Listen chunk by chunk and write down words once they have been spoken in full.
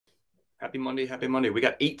Happy Monday, happy Monday. We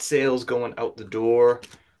got 8 sales going out the door,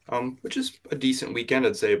 which is a decent weekend.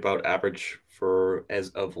 I'd say about average for as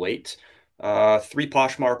of late. 3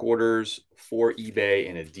 Poshmark orders, 4 eBay,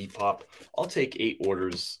 and a Depop. I'll take 8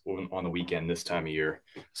 orders on the weekend this time of year.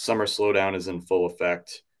 Summer slowdown is in full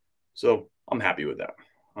effect, so I'm happy with that.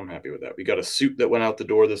 I'm happy with that. We got a suit that went out the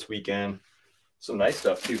door this weekend. Some nice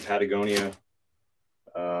stuff too, Patagonia.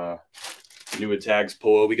 New tags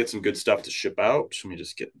polo. We get some good stuff to ship out. Let me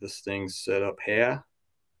just get this thing set up here.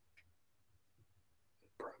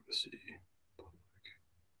 Privacy.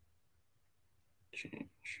 Change.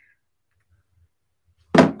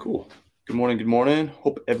 Cool. Good morning. Good morning.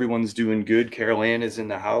 Hope everyone's doing good. Carol Ann is in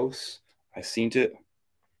the house. I seen it.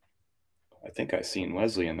 I think I seen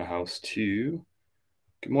Leslie in the house too.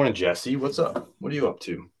 Good morning, Jesse. What's up? What are you up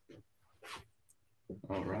to?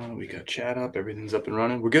 All right. We got chat up. Everything's up and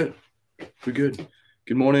running. We're good. We're good.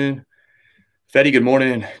 Good morning. Fetty, good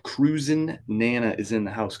morning. Cruisin' Nana is in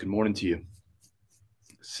the house. Good morning to you.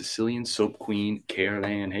 Sicilian Soap Queen, Carol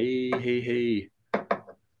Ann. Hey, hey, hey.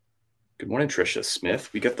 Good morning, Trisha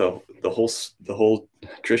Smith. We got the whole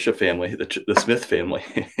Trisha family, the Smith family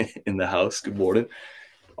in the house. Good morning.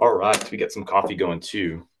 All right, we got some coffee going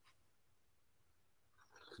too.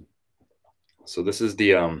 So this is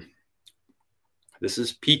the this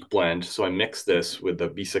is Peak Blend. So I mix this with the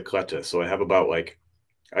Bicicleta. So I have about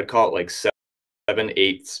I'd call it like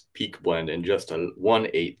 7/8 Peak Blend and just a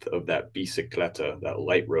 1/8 of that Bicicleta, that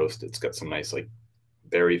light roast. It's got some nice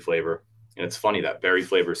berry flavor. And it's funny that berry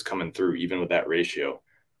flavor is coming through even with that ratio.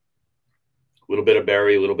 A little bit of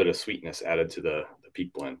berry, a little bit of sweetness added to the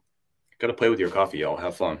Peak Blend. Got to play with your coffee, y'all.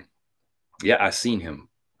 Have fun. Yeah, I seen him.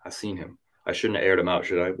 I shouldn't have aired him out,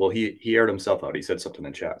 should I? Well, he aired himself out. He said something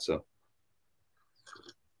in chat, so.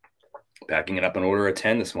 Packing it up in order of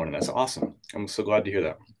 10 this morning. That's awesome. I'm so glad to hear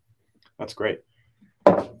that. That's great.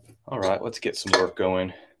 All right, let's get some work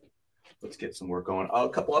going. A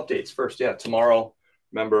couple updates first. Yeah, tomorrow,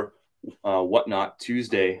 remember, Whatnot,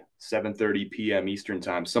 Tuesday, 7:30 p.m. Eastern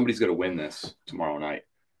time. Somebody's going to win this tomorrow night.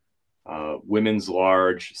 Women's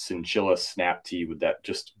large chinchilla snap tee with that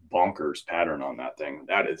just bonkers pattern on that thing.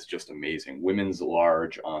 That is just amazing. Women's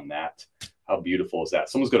large on that. How beautiful is that?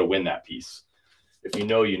 Someone's going to win that piece. If you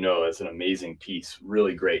know, you know. It's an amazing piece.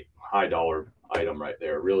 Really great high dollar item right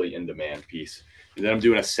there. Really in demand piece. And then I'm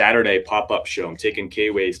doing a Saturday pop-up show. I'm taking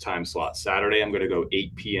K-Way's time slot. Saturday, I'm going to go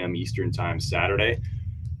 8 p.m. Eastern time Saturday.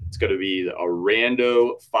 It's going to be a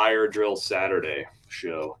rando fire drill Saturday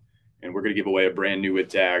show. And we're going to give away a brand new with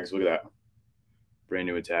tags. Look at that. Brand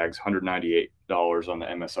new with tags. $198 on the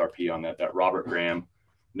MSRP on that. That Robert Graham.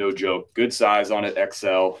 No joke. Good size on it.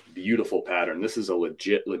 XL. Beautiful pattern. This is a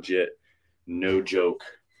legit, no joke.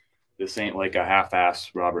 This ain't like a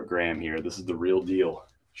half-ass Robert Graham here. This is the real deal.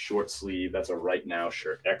 Short sleeve. That's a right now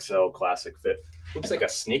shirt. XL classic fit. Looks like a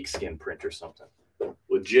snakeskin print or something.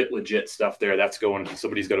 Legit stuff there. That's going.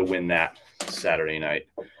 Somebody's going to win that Saturday night.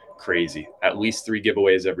 Crazy. At least 3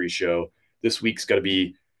 giveaways every show. This week's going to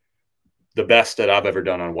be the best that I've ever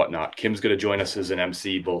done on Whatnot. Kim's going to join us as an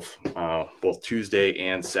MC both Tuesday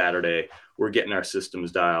and Saturday. We're getting our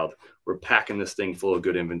systems dialed. We're packing this thing full of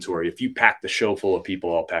good inventory. If you pack the show full of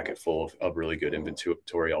people, I'll pack it full of really good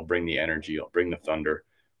inventory. I'll bring the energy. I'll bring the thunder.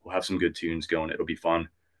 We'll have some good tunes going. It'll be fun.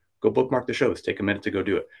 Go bookmark the shows. Take a minute to go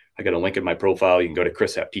do it. I got a link in my profile. You can go to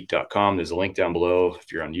chris@peak.com. There's a link down below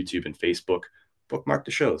if you're on YouTube and Facebook. Bookmark the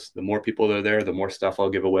shows. The more people that are there, the more stuff I'll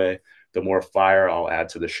give away, the more fire I'll add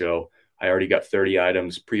to the show. I already got 30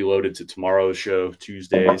 items preloaded to tomorrow's show,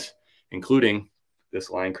 Tuesdays, including this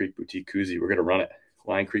Lion Creek Boutique koozie. We're going to run it.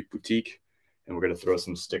 Lion Creek Boutique, and we're going to throw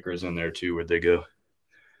some stickers in there too. Where'd they go?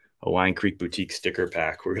 A Lion Creek Boutique sticker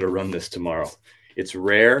pack. We're going to run this tomorrow. It's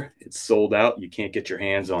rare. It's sold out. You can't get your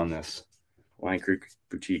hands on this. Lion Creek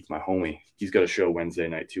Boutique, my homie. He's got a show Wednesday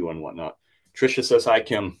night too on Whatnot. Trisha says hi,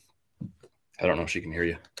 Kim. I don't know if she can hear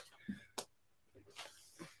you.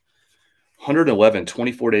 111,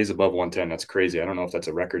 24 days above 110. That's crazy. I don't know if that's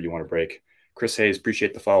a record you want to break. Chris Hayes,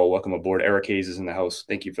 appreciate the follow. Welcome aboard. Eric Hayes is in the house.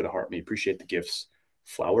 Thank you for the heart. Me appreciate the gifts.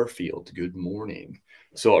 Flower Field, good morning.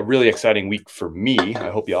 So a really exciting week for me. I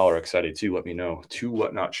hope y'all are excited too. Let me know. 2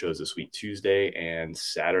 Whatnot shows this week, Tuesday and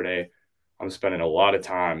Saturday. I'm spending a lot of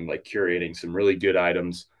time curating some really good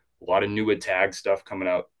items. A lot of new with tag stuff coming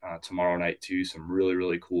out tomorrow night too. Some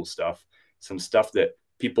really cool stuff. Some stuff that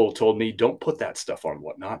people told me, don't put that stuff on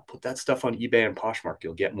Whatnot. Put that stuff on eBay and Poshmark.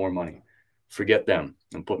 You'll get more money. Forget them.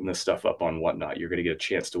 I'm putting this stuff up on Whatnot. You're going to get a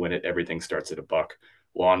chance to win it. Everything starts at $1.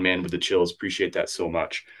 Lawn Man with the chills. Appreciate that so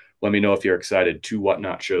much. Let me know if you're excited. 2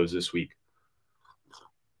 Whatnot shows this week.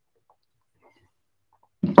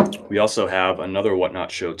 We also have another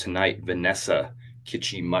Whatnot show tonight. Vanessa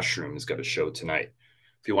Kitschy Mushroom has got a show tonight.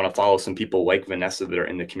 If you want to follow some people like Vanessa that are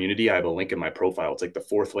in the community, I have a link in my profile. It's like the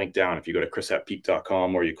 4th link down. If you go to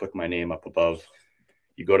chris@peak.com or you click my name up above,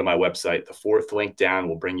 you go to my website, the 4th link down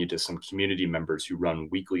will bring you to some community members who run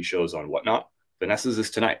weekly shows on Whatnot. Vanessa's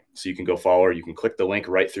is tonight. So you can go follow her. You can click the link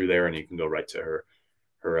right through there and you can go right to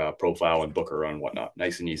her profile and book her on Whatnot.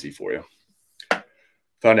 Nice and easy for you.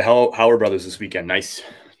 Found a Howard Brothers this weekend. Nice.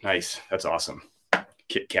 That's awesome.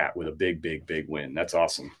 Kit Kat with a big win. That's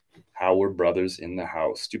awesome. Howard Brothers in the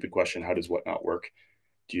house. Stupid question. How does Whatnot work?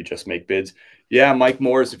 Do you just make bids? Yeah, Mike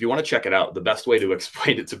Morris, if you want to check it out, the best way to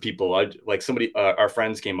explain it to people, like somebody, our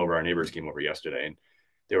friends came over, our neighbors came over yesterday, and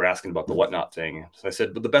they were asking about the Whatnot thing. So I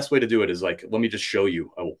said, but the best way to do it is like, let me just show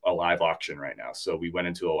you a live auction right now. So we went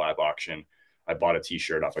into a live auction. I bought a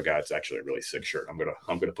t-shirt off a guy. It's actually a really sick shirt. I'm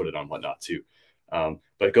gonna put it on Whatnot too.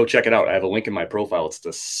 But go check it out. I have a link in my profile. It's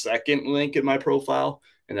the 2nd link in my profile,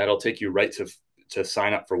 and that'll take you right to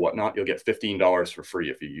sign up for Whatnot. You'll get $15 for free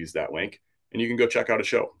if you use that link. And you can go check out a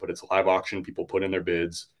show, but it's a live auction. People put in their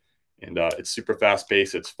bids, and it's super fast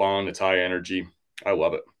paced. It's fun. It's high energy. I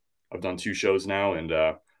love it. I've done 2 shows now, and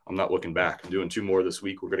I'm not looking back. I'm doing 2 more this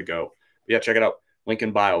week. We're going to go. But yeah, check it out. Link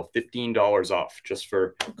in bio, $15 off just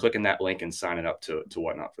for clicking that link and signing up to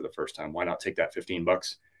Whatnot for the first time. Why not take that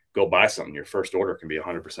 $15? Go buy something. Your first order can be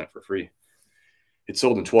 100% for free. It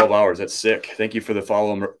sold in 12 hours. That's sick. Thank you for the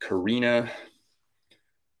follow, Karina.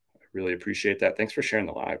 Really appreciate that. Thanks for sharing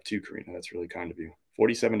the live too, Karina. That's really kind of you.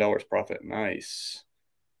 $47 profit. Nice.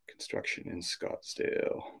 Construction in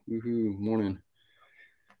Scottsdale. Woohoo. Morning.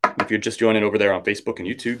 If you're just joining over there on Facebook and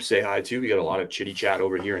YouTube, say hi too. We got a lot of chitty chat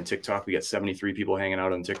over here on TikTok. We got 73 people hanging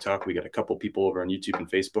out on TikTok. We got a couple people over on YouTube and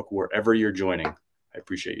Facebook. Wherever you're joining, I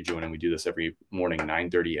appreciate you joining. We do this every morning,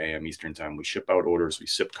 9:30 a.m. Eastern time. We ship out orders. We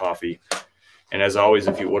sip coffee. And as always,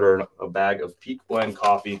 if you order a bag of Peak Blend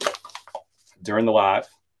coffee during the live,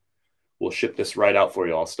 we'll ship this right out for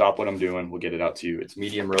you. I'll stop what I'm doing. We'll get it out to you. It's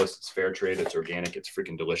medium roast. It's fair trade. It's organic. It's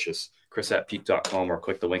freaking delicious. chris@peak.com or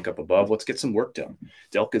click the link up above. Let's get some work done.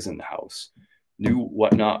 Delka's in the house. New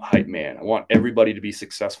Whatnot hype man. I want everybody to be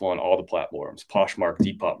successful on all the platforms. Poshmark,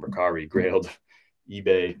 Depop, Mercari, Grailed,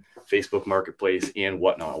 eBay, Facebook Marketplace, and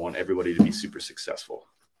Whatnot. I want everybody to be super successful.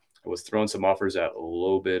 I was throwing some offers at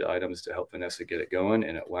low bid items to help Vanessa get it going,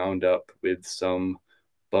 and it wound up with some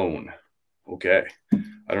bone. Okay.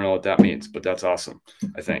 I don't know what that means, but that's awesome,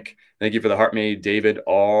 I think. Thank you for the heart made. David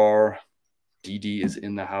R. DD is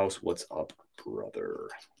in the house. What's up, brother?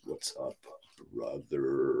 What's up,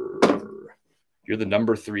 brother? You're the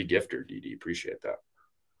number 3 gifter, DD. Appreciate that.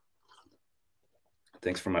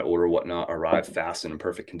 Thanks for my order. Whatnot arrived fast and in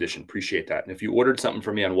perfect condition. Appreciate that. And if you ordered something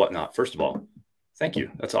from me on Whatnot, first of all, thank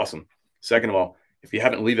you. That's awesome. Second of all, if you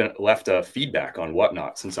haven't left a feedback on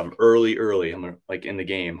Whatnot, since I'm early, I'm like in the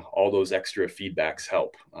game, all those extra feedbacks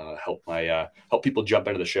help people jump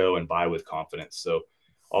into the show and buy with confidence. So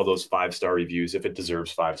all those 5-star reviews, if it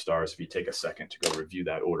deserves 5 stars, if you take a second to go review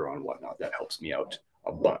that order on Whatnot, that helps me out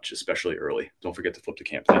a bunch, especially early. Don't forget to flip the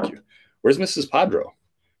camp. Thank you. Where's Mrs. Padro?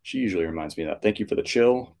 She usually reminds me of that. Thank you for the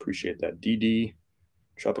chill. Appreciate that, DD.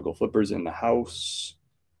 Tropical Flippers in the house.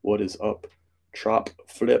 What is up? Trop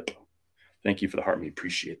Flip. Thank you for the heart. We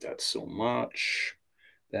appreciate that so much.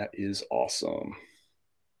 That is awesome.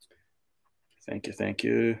 Thank you. Thank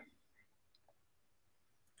you.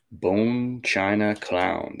 Bone China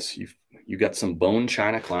Clowns. You got some Bone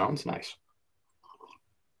China Clowns? Nice.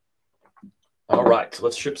 All right. So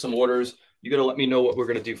let's ship some orders. You got to let me know what we're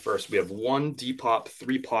going to do first. We have 1 Depop,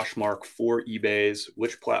 3 Poshmark, 4 eBays.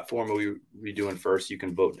 Which platform are we doing first? You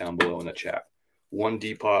can vote down below in the chat. 1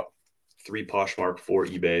 Depop, 3 Poshmark, 4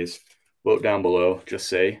 eBays. Vote down below. Just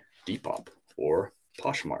say Depop or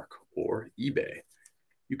Poshmark or eBay.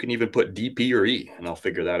 You can even put DP or E, and I'll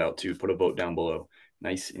figure that out too. Put a vote down below.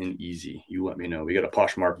 Nice and easy. You let me know. We got a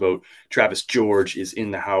Poshmark vote. Travis George is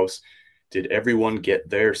in the house. Did everyone get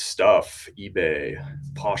their stuff? eBay,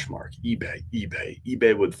 Poshmark,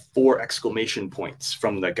 eBay with 4 exclamation points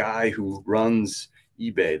from the guy who runs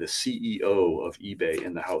eBay, the CEO of eBay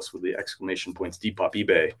in the house with the exclamation points. Depop,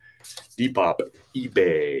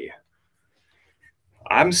 eBay.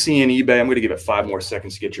 I'm seeing eBay. I'm going to give it 5 more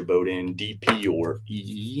seconds to get your vote in. DP or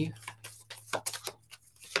E.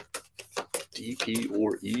 DP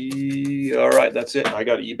or E. All right, that's it. I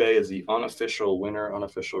got eBay as the unofficial winner.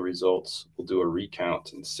 Unofficial results. We'll do a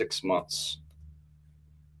recount in 6 months.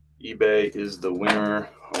 eBay is the winner.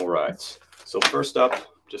 All right. So first up,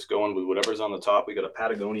 just going with whatever's on the top. We got a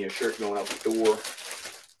Patagonia shirt going out the door.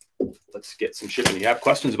 Let's get some shipping. If you have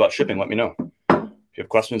questions about shipping, let me know. If you have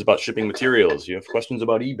questions about shipping materials, you have questions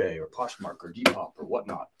about eBay or Poshmark or Depop or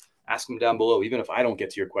Whatnot, Ask them down below. Even if I don't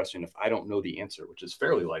get to your question, if I don't know the answer, which is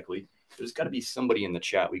fairly likely, there's got to be somebody in the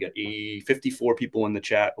chat. We got 54 people in the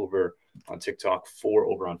chat over on TikTok, 4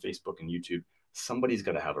 over on Facebook and YouTube. Somebody's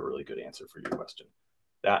got to have a really good answer for your question.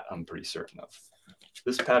 That I'm pretty certain of.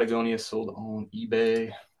 This Patagonia sold on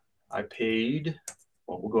eBay. I paid,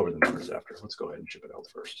 well, we'll go over the numbers after. Let's go ahead and ship it out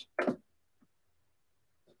first.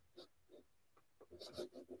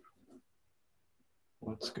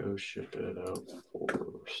 Let's go ship it out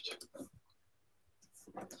first.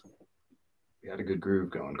 We had a good groove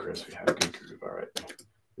going, Chris. We had a good groove. All right.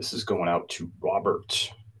 This is going out to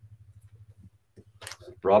Robert.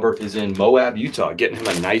 Robert is in Moab, Utah. Getting him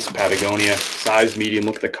a nice Patagonia, size medium.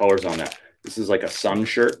 Look at the colors on that. This is like a sun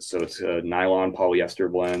shirt. So it's a nylon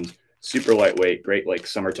polyester blend. Super lightweight. Great like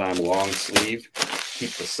summertime long sleeve.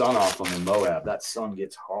 Keep the sun off them in Moab. That sun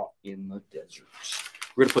gets hot in the desert.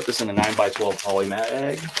 We're going to put this in a 9x12 poly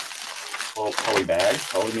bag.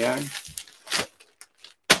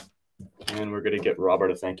 And we're going to get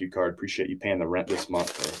Robert a thank you card. Appreciate you paying the rent this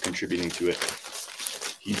month or contributing to it.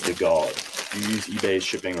 He's the god. You use eBay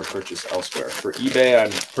shipping or purchase elsewhere. For eBay,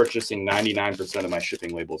 I'm purchasing 99% of my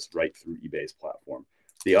shipping labels right through eBay's platform.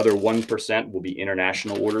 The other 1% will be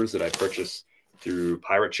international orders that I purchase through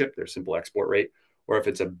Pirate Ship, their simple export rate. Or if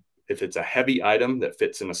it's a heavy item that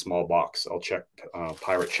fits in a small box, I'll check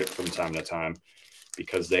Pirate Ship from time to time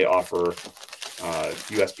because they offer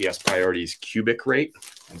USPS Priority's cubic rate.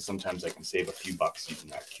 And sometimes I can save a few bucks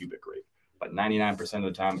using that cubic rate. But 99% of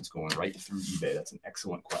the time, it's going right through eBay. That's an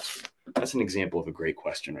excellent question. That's an example of a great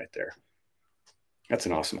question right there. That's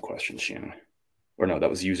an awesome question, Shannon. Or no, that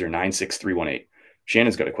was user 96318.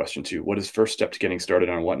 Shannon's got a question too. What is first step to getting started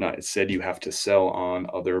on Whatnot? It said you have to sell on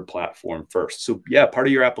other platform first. So yeah, part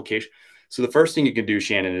of your application. So the first thing you can do,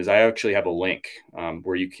 Shannon, is I actually have a link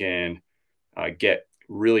where you can get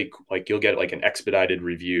really like you'll get like an expedited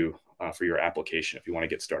review for your application if you want to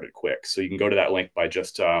get started quick. So you can go to that link by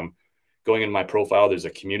just going in my profile. There's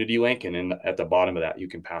a community link, and then at the bottom of that, you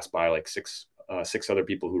can pass by like six other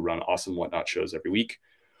people who run awesome Whatnot shows every week.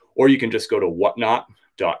 Or you can just go to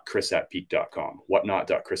whatnot.chris@peak.com,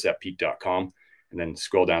 whatnot.chris@peak.com, and then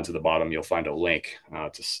scroll down to the bottom. You'll find a link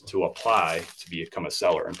to apply to become a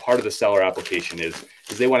seller. And part of the seller application is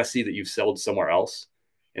they want to see that you've sold somewhere else,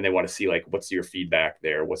 and they want to see like what's your feedback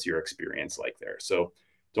there, what's your experience like there. So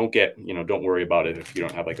don't worry about it if you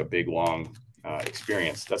don't have like a big long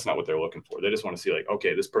experience. That's not what they're looking for. They just want to see like,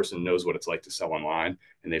 okay, this person knows what it's like to sell online,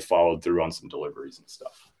 and they followed through on some deliveries and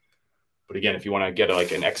stuff. But again, if you want to get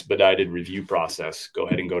like an expedited review process, go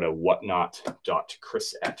ahead and go to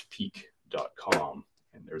whatnot.chris@peak.com.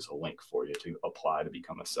 And there's a link for you to apply to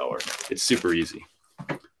become a seller. It's super easy.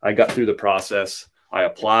 I got through the process. I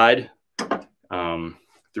applied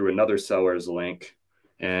through another seller's link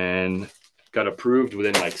and got approved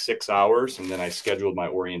within like 6 hours. And then I scheduled my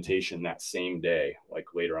orientation that same day,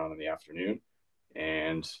 like later on in the afternoon,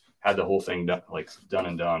 and had the whole thing done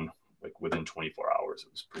and done like within 24 hours.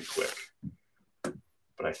 It was pretty quick.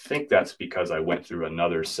 But I think that's because I went through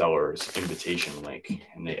another seller's invitation link,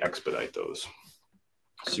 and they expedite those.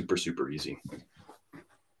 Super, super easy.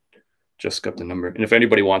 Just got the number. And if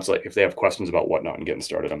anybody wants, like, if they have questions about Whatnot and getting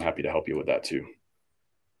started, I'm happy to help you with that too.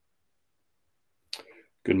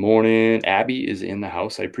 Good morning. Abby is in the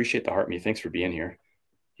house. I appreciate the heart me. Thanks for being here.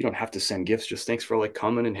 You don't have to send gifts. Just thanks for like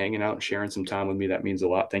coming and hanging out and sharing some time with me. That means a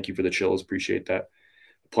lot. Thank you for the chills. Appreciate that.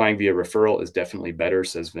 Applying via referral is definitely better,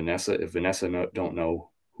 says Vanessa. If Vanessa don't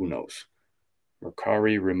know, who knows?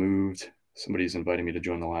 Mercari removed. Somebody's inviting me to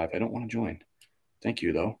join the live. I don't want to join. Thank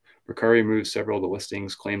you, though. Mercari removed several of the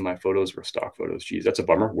listings, claimed my photos were stock photos. Geez, that's a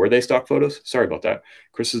bummer. Were they stock photos? Sorry about that.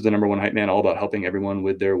 Chris is the #1 hype man, all about helping everyone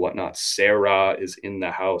with their Whatnot. Sarah is in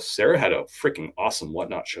the house. Sarah had a freaking awesome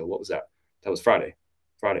Whatnot show. What was that? That was Friday,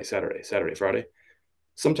 Saturday, Friday.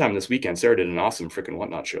 Sometime this weekend, Sarah did an awesome freaking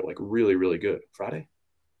Whatnot show. Like really, really good. Friday?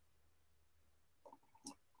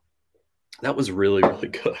 That was really, really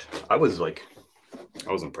good. I was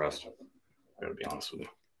impressed. I gotta be honest with you.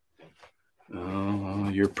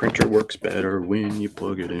 Your printer works better when you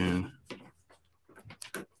plug it in.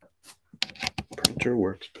 Printer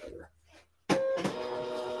works better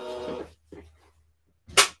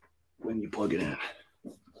when you plug it in.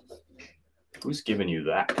 Who's giving you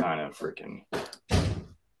that kind of freaking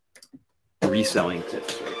reselling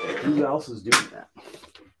tips right there? Who else is doing that?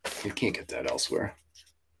 You can't get that elsewhere.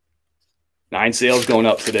 9 sales going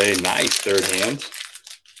up today. Nice, third hand.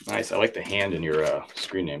 Nice. I like the hand in your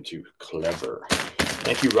screen name too. Clever.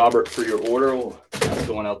 Thank you, Robert, for your order. That's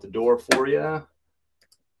going out the door for you.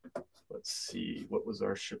 Let's see. What was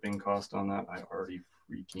our shipping cost on that? I already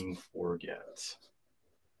freaking forget.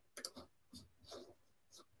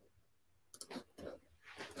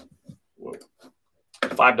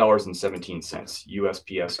 $5.17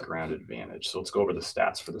 USPS Ground Advantage. So let's go over the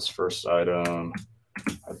stats for this first item.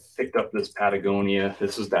 I picked up this Patagonia.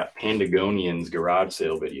 This is that Pandagonians garage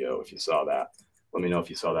sale video. If you saw that, let me know if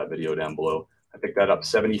you saw that video down below. I picked that up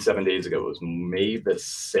 77 days ago. It was May the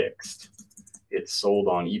 6th. It sold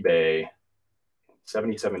on eBay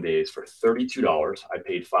 77 days for $32. I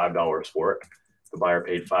paid $5 for it. The buyer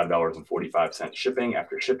paid $5.45 shipping.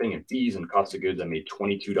 After shipping and fees and cost of goods, I made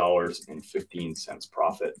 $22.15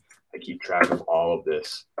 profit. I keep track of all of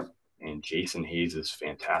this. And Jason Hayes'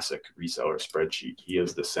 fantastic reseller spreadsheet. He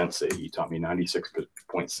is the sensei. He taught me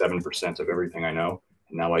 96.7% of everything I know.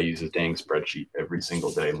 And now I use his dang spreadsheet every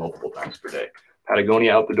single day, multiple times per day.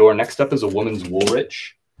 Patagonia out the door. Next up is a woman's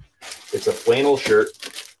Woolrich. It's a flannel shirt.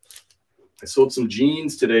 I sold some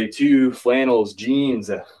jeans today too. Flannels, jeans,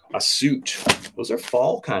 a suit. Those are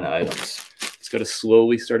fall kind of items. It's got to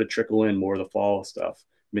slowly start to trickle in more of the fall stuff.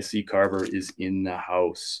 Missy Carver is in the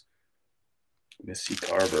house. Missy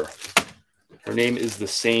Carver. Her name is the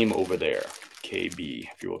same over there. KB,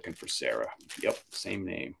 if you're looking for Sarah. Yep, same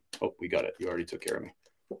name. Oh, we got it. You already took care of me.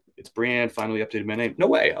 It's Brienne. Finally updated my name. No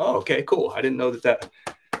way. Oh, okay, cool. I didn't know that.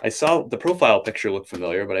 I saw the profile picture look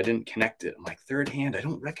familiar, but I didn't connect it. I'm like, third hand, I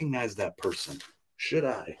don't recognize that person. Should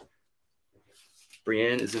I?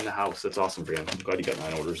 Brienne is in the house. That's awesome, Brienne. I'm glad you got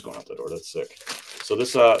 9 orders going out the door. That's sick. So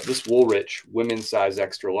this Woolrich women's size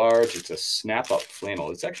extra large. It's a snap up flannel.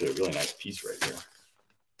 It's actually a really nice piece right here.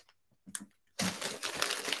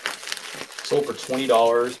 Sold for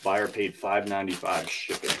 $20. Buyer paid $5.95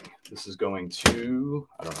 shipping. This is going to,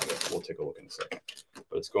 I don't know. We'll take a look in a second.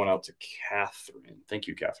 But it's going out to Catherine. Thank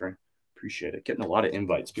you, Catherine. Appreciate it. Getting a lot of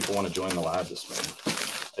invites. People want to join the live this morning.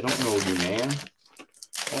 I don't know you, man.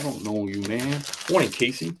 I don't know you, man. Morning,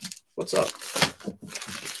 Casey. What's up?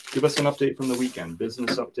 Give us an update from the weekend.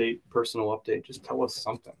 Business update, personal update. Just tell us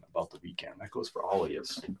something about the weekend. That goes for all of you.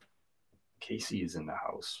 Casey is in the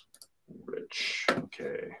house. Rich.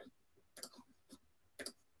 Okay.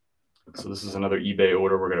 So this is another eBay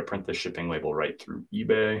order. We're going to print the shipping label right through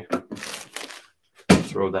eBay.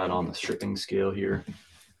 Throw that on the shipping scale here.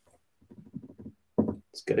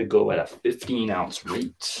 It's going to go at a 15-ounce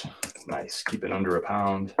rate. Nice. Keep it under a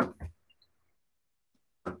pound.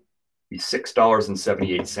 Be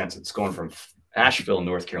 $6.78. It's going from Asheville,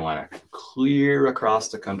 North Carolina, clear across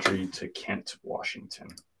the country to Kent, Washington.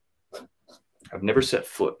 I've never set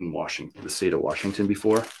foot in Washington, the state of Washington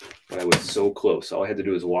before, but I was so close. All I had to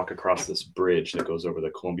do was walk across this bridge that goes over the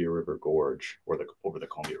Columbia River Gorge, or over the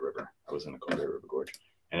Columbia River. I was in the Columbia River Gorge,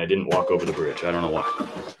 and I didn't walk over the bridge. I don't know why.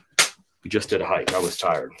 We just did a hike. I was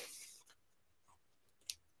tired.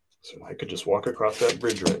 So I could just walk across that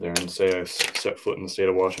bridge right there and say I set foot in the state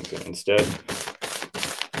of Washington. Instead,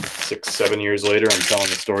 6, 7 years later, I'm telling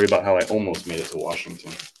the story about how I almost made it to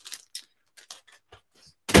Washington.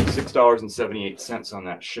 $6.78 on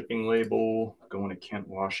that shipping label. Going to Kent,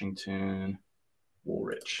 Washington.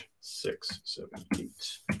 Woolrich, 678.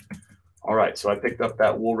 All right, so I picked up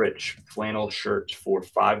that Woolrich flannel shirt for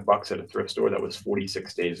 $5 at a thrift store. That was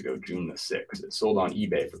 46 days ago, June the 6th. It sold on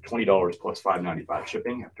eBay for $20 plus $5.95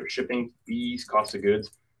 shipping. After shipping, fees, cost of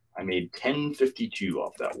goods, I made $10.52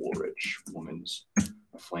 off that Woolrich woman's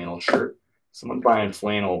flannel shirt. Someone buying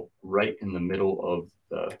flannel right in the middle of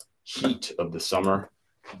the heat of the summer.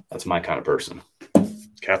 That's my kind of person.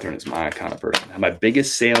 Catherine is my kind of person. I had my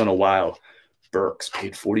biggest sale in a while. Burks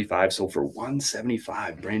paid $45, sold for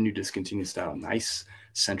 $175. Brand new discontinued style. Nice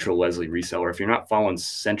Central Leslie reseller. If you're not following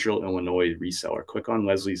Central Illinois reseller, click on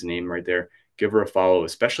Leslie's name right there. Give her a follow,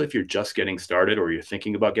 especially if you're just getting started or you're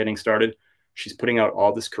thinking about getting started. She's putting out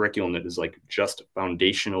all this curriculum that is like just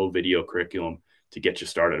foundational video curriculum to get you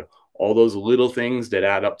started. All those little things that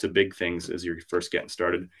add up to big things as you're first getting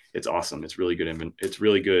started. It's awesome. It's really good. It's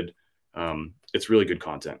really good. It's really good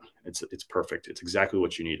content. It's perfect. It's exactly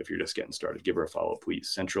what you need if you're just getting started. Give her a follow, please.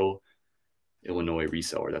 Central Illinois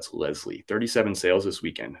reseller. That's Leslie. 37 sales this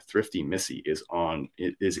weekend. Thrifty Missy is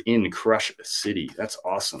in Crush City. That's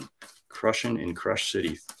awesome. Crushing in Crush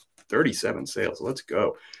City. 37 sales. Let's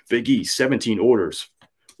go. Big E, 17 orders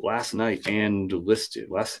last night and listed.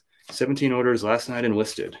 17 orders last night and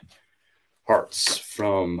listed. Hearts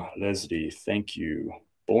from Leslie. Thank you.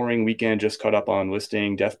 Boring weekend. Just caught up on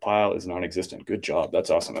listing. Death pile is non-existent. Good job. That's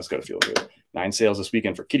awesome. That's got to feel good. 9 sales this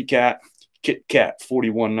weekend for Kitty Cat. Kit Kat,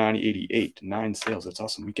 41.9088. 9 sales. That's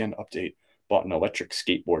awesome. Weekend update. Bought an electric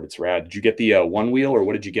skateboard. It's rad. Did you get the one wheel or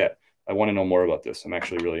what did you get? I want to know more about this. I'm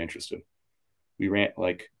actually really interested. We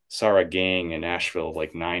saw a gang in Asheville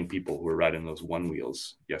of 9 people who were riding those one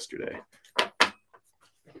wheels yesterday.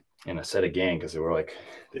 And I said a gang because they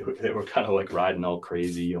were kind of like riding all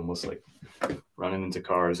crazy, almost like running into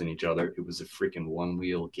cars and each other. It was a freaking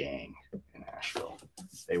one-wheel gang in Asheville.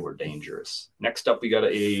 They were dangerous. Next up, we got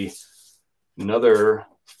another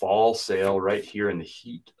fall sale right here in the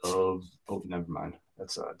heat of, oh, never mind.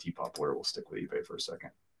 That's a Depop order. We'll stick with eBay for a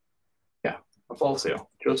second. Yeah, a fall sale.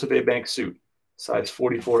 Joseph A. Banks suit, size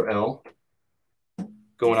 44L,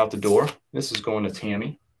 going out the door. This is going to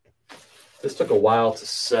Tammy. This took a while to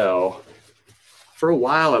sell. For a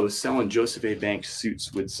while, I was selling Joseph A. Banks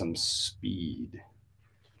suits with some speed.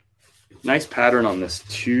 Nice pattern on this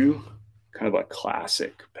too, kind of a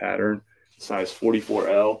classic pattern, size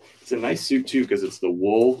 44L. It's a nice suit too because it's the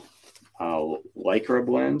wool lycra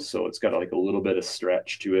blend, so it's got like a little bit of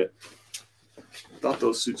stretch to it. I thought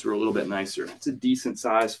those suits were a little bit nicer. It's a decent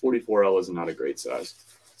size. 44L is not a great size.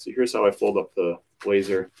 So here's how I fold up the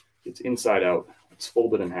blazer. It's inside out. It's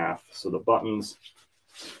folded in half. So the buttons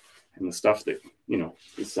and the stuff that, you know,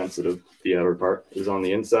 is sensitive, the outer part, is on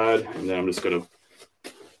the inside. And then I'm just going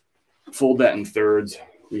to fold that in thirds.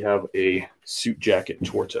 We have a suit jacket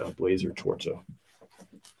torta, blazer torta.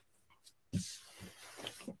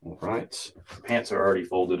 All right. Pants are already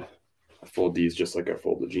folded. I fold these just like I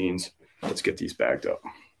fold the jeans. Let's get these bagged up.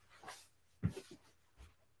 I'm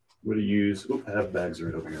going to use, I have bags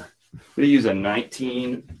right over here. I'm going to use a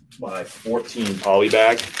 19 by 14 poly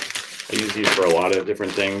bag. I use these for a lot of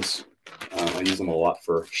different things. I use them a lot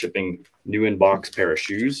for shipping new in-box pair of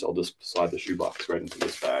shoes. I'll just slide the shoe box right into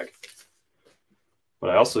this bag.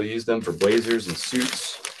 But I also use them for blazers and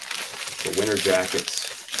suits, for winter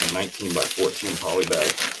jackets, a 19 by 14 poly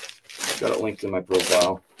bag. Got it linked in my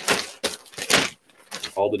profile.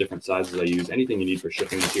 All the different sizes I use, anything you need for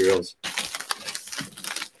shipping materials.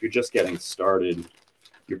 If you're just getting started,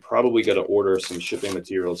 you're probably going to order some shipping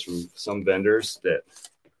materials from some vendors that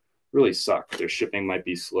really suck. Their shipping might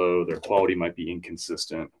be slow. Their quality might be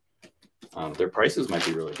inconsistent. Their prices might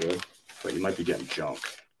be really good, but you might be getting junk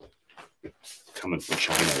coming from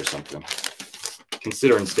China or something.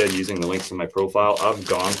 Consider instead using the links in my profile. I've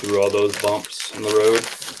gone through all those bumps in the road.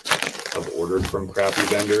 I've ordered from crappy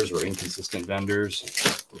vendors or inconsistent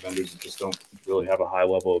vendors, or vendors that just don't really have a high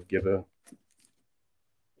level of give a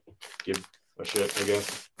shit, I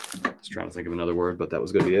guess. I was trying to think of another word, but that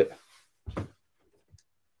was going to be it.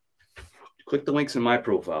 Click the links in my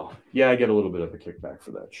profile. Yeah, I get a little bit of a kickback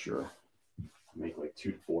for that, sure. I make like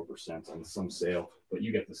 2 to 4% on some sale, but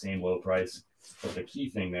you get the same low price. But the key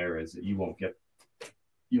thing there is that you'll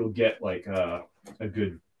get like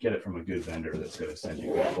get it from a good vendor that's going to send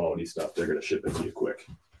you good quality stuff. They're going to ship it to you quick.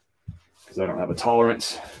 Because I don't have a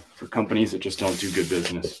tolerance for companies that just don't do good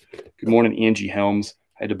business. Good morning, Angie Helms.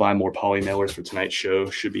 I had to buy more poly mailers for tonight's show.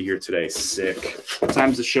 Should be here today. Sick. What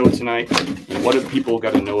time's the show tonight? And what do people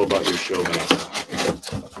got to know about your show,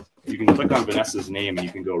 Vanessa? You can click on Vanessa's name and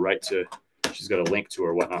you can go right to, she's got a link to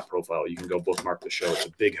her Whatnot profile. You can go bookmark the show. It's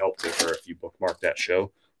a big help to her if you bookmark that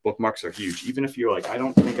show. Bookmarks are huge. Even if you're like, I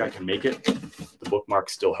don't think I can make it, the bookmark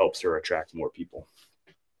still helps her attract more people.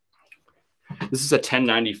 This is a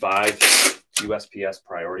 $10.95 USPS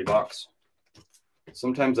priority box.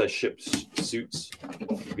 Sometimes I ship suits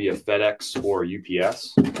via FedEx or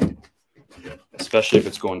UPS, especially if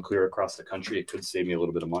it's going clear across the country. It could save me a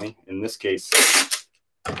little bit of money. In this case,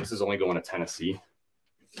 this is only going to Tennessee.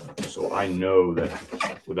 So I know that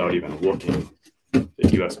without even looking, the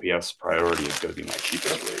USPS priority is going to be my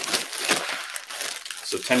cheapest rate.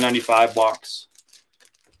 So $10.95 box.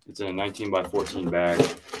 It's in a 19 by 14 bag. And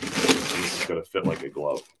this is going to fit like a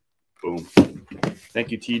glove. Boom. Thank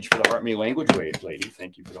you, Tej, for the Heart Me language lady.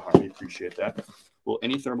 Thank you for the Heart Me. Appreciate that. Will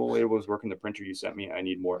any thermal labels work in the printer you sent me? I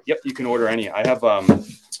need more. Yep, you can order any. I have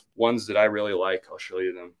ones that I really like. I'll show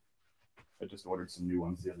you them. I just ordered some new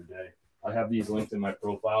ones the other day. I have these linked in my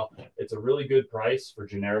profile. It's a really good price for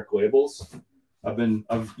generic labels.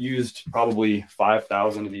 I've used probably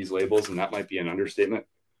 5,000 of these labels, and that might be an understatement.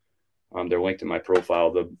 They're linked in my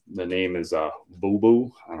profile. The name is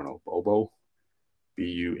Bobo. I don't know, Bobo.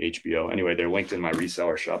 BUHBO. Anyway, they're linked in my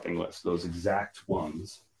reseller shopping list. Those exact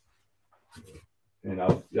ones. And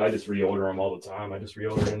I just reorder them all the time. I just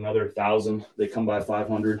reorder another 1,000. They come by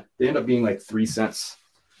 500. They end up being like 3 cents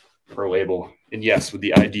per label. And yes, with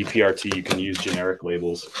the IDPRT, you can use generic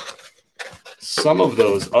labels. Some of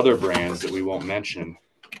those other brands that we won't mention,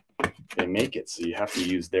 they make it so you have to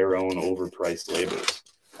use their own overpriced labels.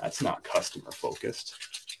 That's not customer focused.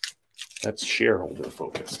 That's shareholder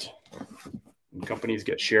focused. When companies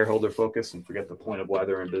get shareholder focused and forget the point of why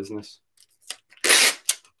they're in business,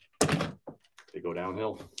 they go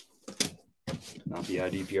downhill. Not the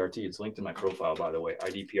IDPRT. It's linked in my profile, by the way.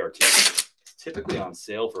 IDPRT is typically on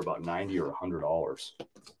sale for about $90 or $100.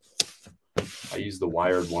 I use the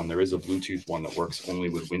wired one. There is a Bluetooth one that works only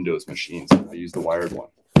with Windows machines. I use the wired one.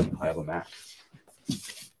 I have a Mac.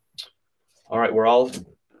 All right, we're all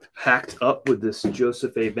packed up with this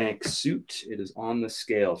Joseph A. Bank suit. It is on the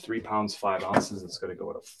scale, 3 pounds, 5 ounces. It's going to go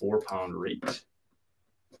at a 4-pound rate.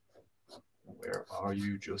 Where are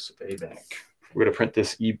you, Joseph A. Bank? We're going to print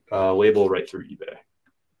this label right through eBay.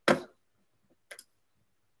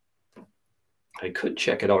 I could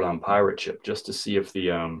check it out on Pirate Ship just to see if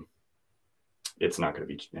the it's not going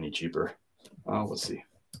to be any cheaper. Let's see.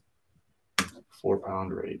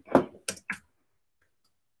 4-pound rate.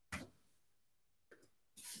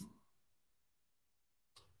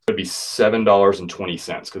 It'd be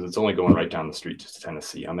 $7.20 because it's only going right down the street to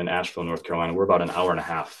Tennessee. I'm in Asheville, North Carolina. We're about an hour and a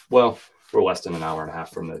half. Well, we're less than an hour and a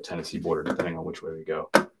half from the Tennessee border, depending on which way we go.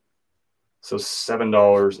 So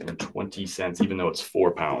 $7.20, even though it's 4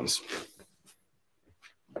 pounds.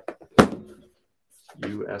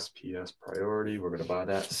 USPS priority. We're going to buy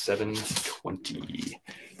that $7.20.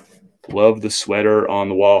 Love the sweater on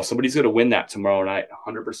the wall. Somebody's going to win that tomorrow night,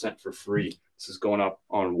 100% for free. This is going up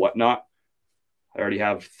on Whatnot. I already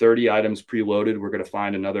have 30 items preloaded. We're going to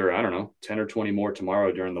find another, I don't know, 10 or 20 more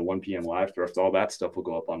tomorrow during the 1 p.m. live thrift. All that stuff will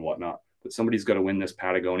go up on Whatnot. But somebody's got to win this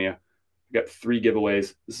Patagonia. We got 3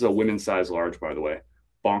 giveaways. This is a women's size large, by the way.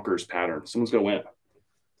 Bonkers pattern. Someone's going to win it.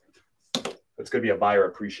 It's going to be a buyer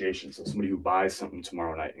appreciation. So somebody who buys something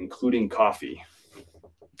tomorrow night, including coffee,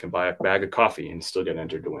 can buy a bag of coffee and still get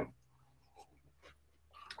entered to win.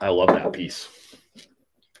 I love that piece.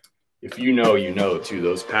 If you know, you know, too.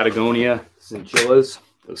 Those Patagonia cinchillas,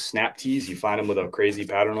 those snap tees, you find them with a crazy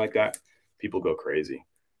pattern like that, people go crazy.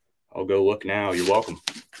 I'll go look now. You're welcome.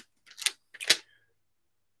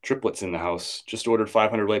 Triplets in the house. Just ordered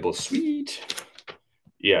 500 labels. Sweet.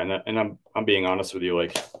 Yeah, and I'm being honest with you.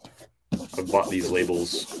 Like, I bought these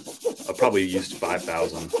labels. I probably used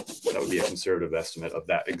 5,000. That would be a conservative estimate of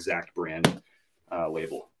that exact brand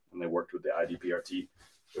label. And they worked with the IDPRT.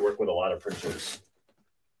 They work with a lot of printers.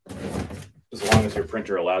 As long as your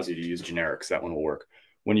printer allows you to use generics, that one will work.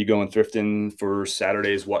 When you go and thrifting for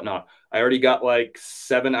Saturdays, Whatnot, I already got like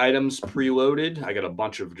 7 items preloaded. I got a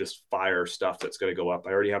bunch of just fire stuff that's going to go up.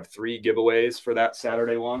 I already have 3 giveaways for that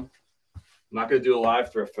Saturday one. I'm not going to do a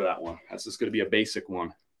live thrift for that one. That's just going to be a basic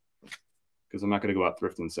one because I'm not going to go out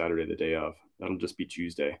thrifting Saturday the day of. That'll just be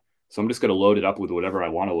Tuesday. So I'm just going to load it up with whatever I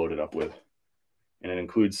want to load it up with. And it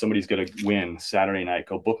includes somebody's going to win Saturday night.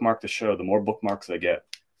 Go bookmark the show. The more bookmarks I get,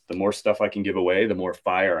 the more stuff I can give away, the more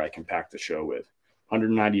fire I can pack the show with.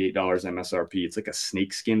 $198 MSRP. It's like a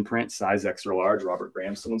snakeskin print, size extra large, Robert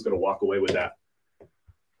Graham. Someone's going to walk away with that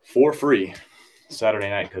for free Saturday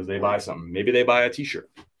night because they buy something. Maybe they buy a t-shirt,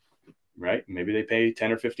 right? Maybe they pay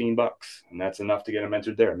 10 or 15 bucks, and that's enough to get them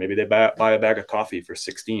entered there. Maybe they buy a bag of coffee for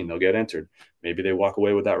 16. They'll get entered. Maybe they walk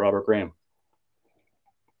away with that Robert Graham.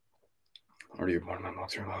 Already one of my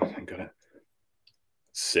mouths are low. Thank God.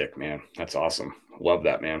 Sick, man. That's awesome. Love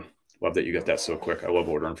that, man. Love that you got that so quick. I love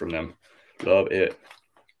ordering from them. Love it.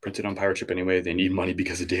 Printed on Pirate Ship anyway. They need money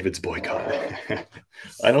because of David's boycott.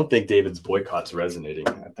 I don't think David's boycott's resonating.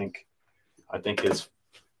 I think his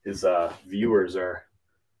viewers are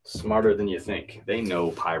smarter than you think. They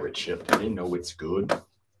know Pirate Ship. They know it's good.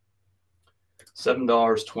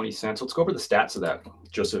 $7.20. Let's go over the stats of that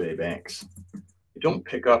Joseph A. Banks. I don't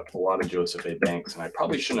pick up a lot of Joseph A. Banks, and I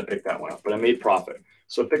probably shouldn't have picked that one up, but I made profit.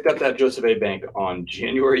 So I picked up that Joseph A. Bank on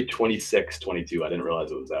January 26, 22. I didn't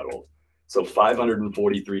realize it was that old. So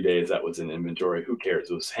 543 days that was in inventory. Who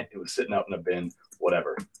cares? It was sitting out in a bin,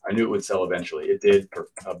 whatever. I knew it would sell eventually. It did. For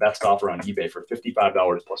a best offer on eBay for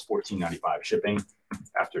 $55 plus $14.95 shipping.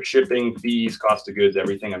 After shipping, fees, cost of goods,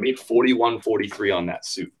 everything, I made $41.43 on that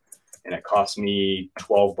suit, and it cost me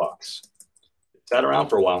 12 bucks. It sat around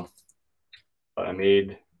for a while, but I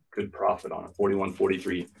made good profit on it.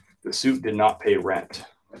 $41.43. The suit did not pay rent,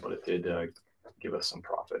 but it did give us some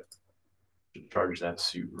profit. Charge that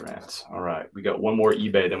suit rent. All right, we got one more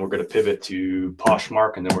eBay, then we're going to pivot to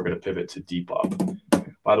Poshmark, and then we're going to pivot to Depop.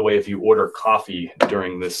 By the way, if you order coffee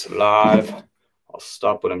during this live, I'll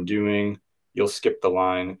stop what I'm doing. You'll skip the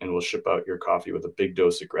line, and we'll ship out your coffee with a big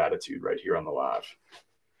dose of gratitude right here on the live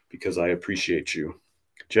because I appreciate you.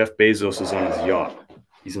 Jeff Bezos is on his yacht.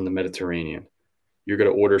 He's in the Mediterranean. You're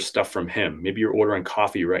going to order stuff from him. Maybe you're ordering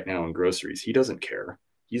coffee right now and groceries. He doesn't care.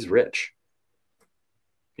 He's rich.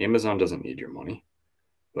 Amazon doesn't need your money.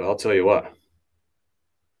 But I'll tell you what.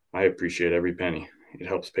 I appreciate every penny. It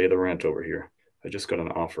helps pay the rent over here. I just got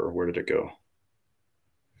an offer. Where did it go?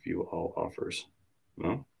 View all offers.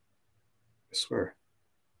 No? I swear.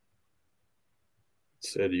 It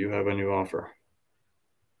said you have a new offer.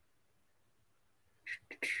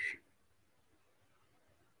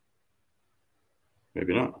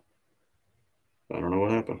 Maybe not. I don't know what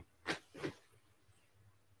happened.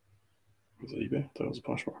 Was it eBay? I thought it was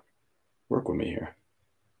Poshmark. Work with me here.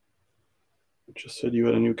 It just said you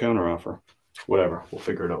had a new counter offer. Whatever. We'll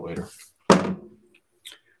figure it out later.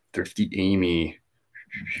 Thrifty Amy.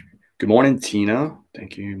 Good morning, Tina.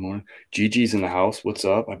 Thank you. Good morning. Gigi's in the house. What's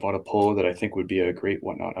up? I bought a polo that I think would be a great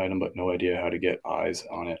Whatnot item, but no idea how to get eyes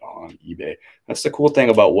on it on eBay. That's the cool thing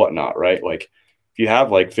about Whatnot, right? Like if you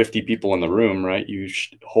have like 50 people in the room, right? You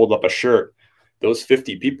hold up a shirt. Those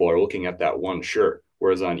 50 people are looking at that one shirt.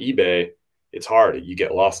 Whereas on eBay, it's hard. You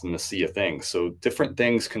get lost in the sea of things. So different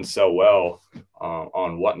things can sell well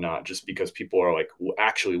on Whatnot just because people are like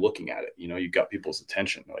actually looking at it. You know, you got people's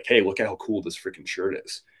attention. They're like, hey, look at how cool this freaking shirt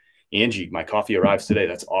is. Angie, my coffee arrives today.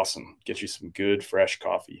 That's awesome. Get you some good, fresh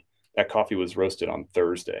coffee. That coffee was roasted on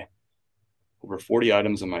Thursday. Over 40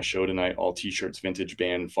 items on my show tonight. All t-shirts, vintage,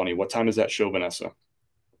 band, funny. What time is that show, Vanessa?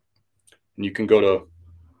 And you can go to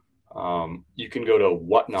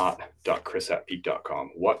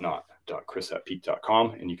whatnot.chris@peak.com.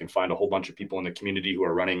 Whatnot.chris@peak.com, and you can find a whole bunch of people in the community who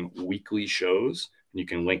are running weekly shows, and you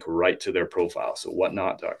can link right to their profile. So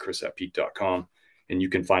whatnot.chris@peak.com, and you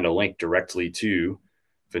can find a link directly to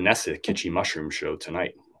Vanessa Kitschy Mushroom show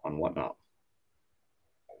tonight on Whatnot.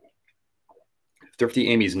 Thrifty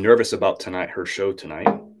Amy's nervous about her show tonight.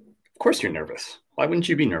 Of course you're nervous. Why wouldn't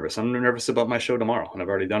you be nervous? I'm nervous about my show tomorrow, and I've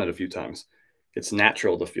already done it a few times. It's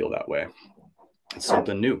natural to feel that way. It's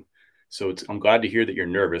something new. So I'm glad to hear that you're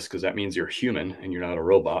nervous because that means you're human and you're not a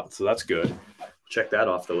robot. So that's good. Check that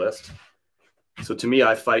off the list. So to me,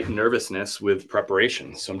 I fight nervousness with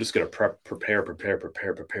preparation. So I'm just going to prepare.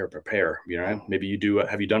 You know, maybe you do.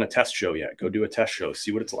 Have you done a test show yet? Go do a test show.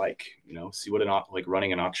 See what it's like. You know, see what like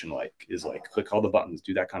running an auction is like. Click all the buttons.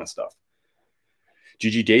 Do that kind of stuff.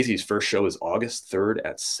 Gigi Daisy's first show is August 3rd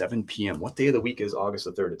at 7 p.m. What day of the week is August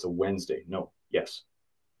the 3rd? It's a Wednesday. No. Yes.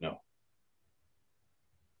 No.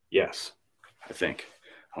 Yes. I think.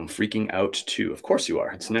 I'm freaking out too. Of course you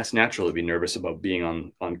are. It's natural to be nervous about being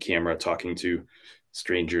on camera, talking to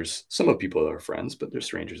strangers. Some of people are friends, but there's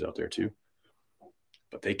strangers out there too.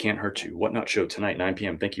 But they can't hurt you. Whatnot show tonight, 9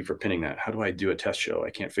 p.m. Thank you for pinning that. How do I do a test show? I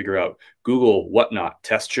can't figure out. Google Whatnot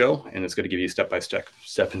test show, and it's going to give you step-by-step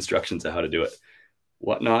instructions on how to do it.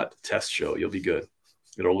 Whatnot test show. You'll be good.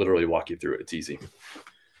 It'll literally walk you through it. It's easy.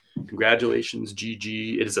 Congratulations,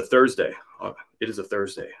 Gigi. It is a Thursday. It is a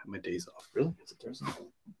Thursday. My day's off. Really? It's a Thursday?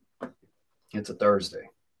 It's a Thursday.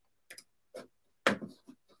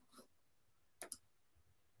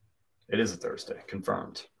 It is a Thursday.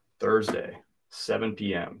 Confirmed. Thursday, 7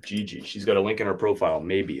 p.m. Gigi. She's got a link in her profile.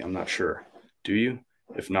 Maybe. I'm not sure. Do you?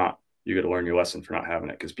 If not, you got to learn your lesson for not having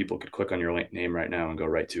it because people could click on your name right now and go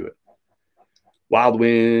right to it. Wild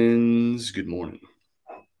Winds. Good morning.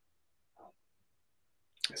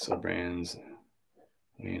 Sub brands.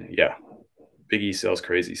 Yeah. Big E sells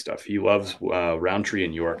crazy stuff. He loves Roundtree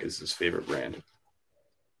in York is his favorite brand.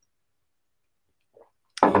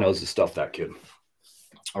 He knows his stuff, that kid.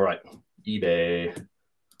 All right. eBay.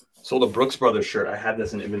 Sold a Brooks Brothers shirt. I had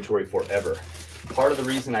this in inventory forever. Part of the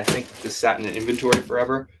reason I think this sat in inventory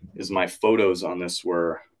forever is my photos on this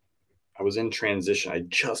were, I was in transition. I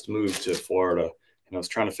just moved to Florida and I was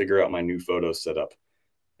trying to figure out my new photo setup.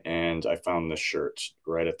 And I found this shirt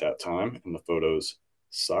right at that time, and the photos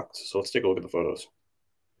sucked. So let's take a look at the photos.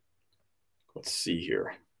 Let's see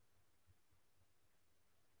here.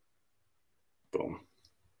 Boom.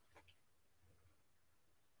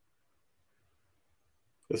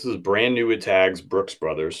 This is brand new with tags, Brooks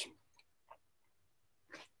Brothers.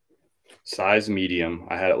 Size medium.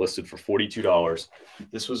 I had it listed for $42.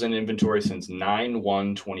 This was in inventory since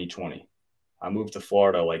 9/1/2020. I moved to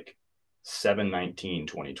Florida like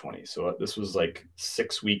 7/19/2020. So this was like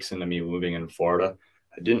 6 weeks into me moving in Florida.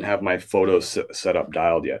 I didn't have my photos set up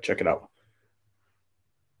dialed yet. Check it out.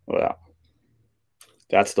 Wow.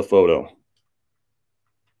 That's the photo.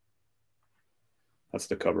 That's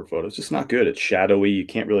the cover photo. It's just not good. It's shadowy. You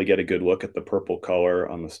can't really get a good look at the purple color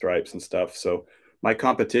on the stripes and stuff. So my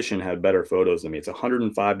competition had better photos than me. It's a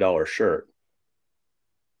 $105 shirt.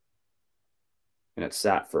 And it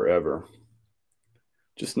sat forever.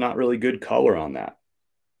 Just not really good color on that.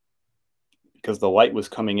 Because the light was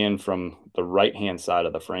coming in from the right-hand side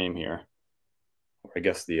of the frame here. Or I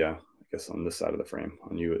guess on this side of the frame.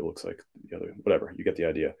 On you, it looks like the other, whatever. You get the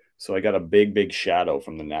idea. So I got a big, big shadow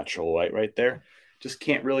from the natural light right there. Just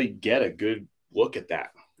can't really get a good look at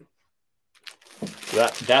that. So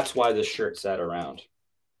that's why this shirt sat around.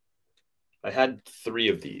 I had 3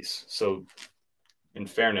 of these. So in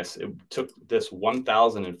fairness, it took this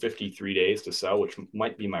 1,053 days to sell, which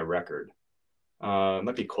might be my record. It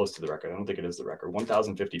might be close to the record. I don't think it is the record.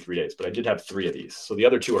 1,053 days, but I did have 3 of these. So the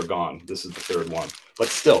other 2 are gone. This is the 3rd one. But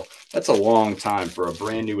still, that's a long time for a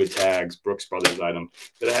brand new with tags Brooks Brothers item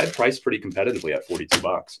that I had priced pretty competitively at 42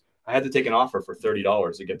 bucks. I had to take an offer for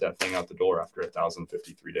 $30 to get that thing out the door after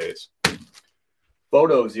 1,053 days.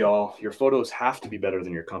 Photos, y'all. Your photos have to be better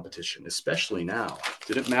than your competition, especially now.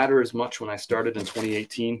 Did it matter as much when I started in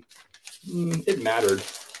 2018? It mattered,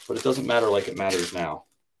 but it doesn't matter like it matters now.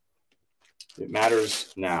 It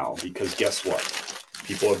matters now because guess what?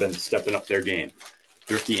 People have been stepping up their game.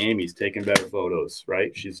 Thrifty Amy's taking better photos,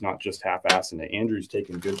 right? She's not just half-assing it. Andrew's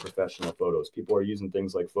taking good professional photos. People are using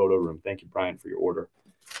things like Photo Room. Thank you, Brian, for your order.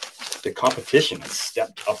 The competition has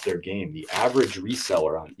stepped up their game. The average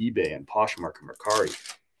reseller on eBay and Poshmark and Mercari,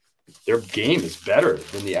 their game is better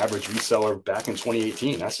than the average reseller back in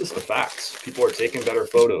 2018. That's just the facts. People are taking better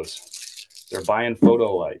photos. They're buying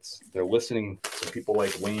photo lights. They're listening to people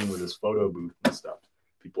like Wayne with his photo booth and stuff.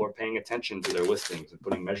 People are paying attention to their listings and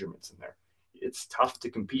putting measurements in there. It's tough to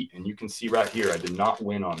compete. And you can see right here, I did not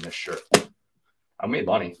win on this shirt. I made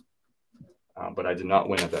money, but I did not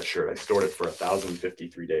win at that shirt. I stored it for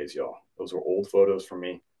 1,053 days, y'all. Those were old photos from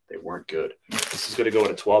me. They weren't good. This is going to go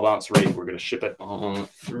at a 12-ounce rate. We're going to ship it on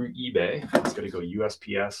through eBay. It's going to go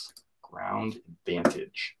USPS Ground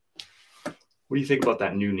Advantage. What do you think about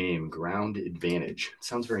that new name, Ground Advantage? It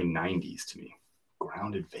sounds very 90s to me.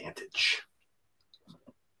 Ground Advantage.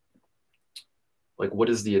 Like, what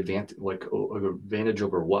is the advantage? Like, advantage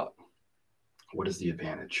over what? What is the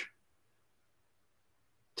advantage?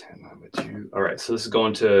 10.2. All right, so this is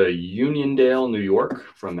going to Uniondale, New York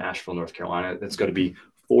from Asheville, North Carolina. That's going to be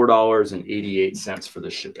 $4.88 for the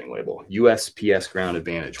shipping label. USPS Ground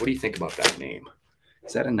Advantage. What do you think about that name?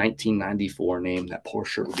 Is that a 1994 name? That poor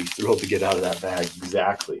shirt would be thrilled to get out of that bag.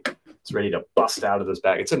 Exactly. It's ready to bust out of this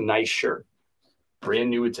bag. It's a nice shirt. Brand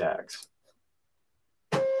new with tags.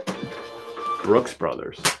 Brooks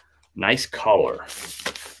Brothers. Nice color.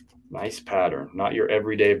 Nice pattern. Not your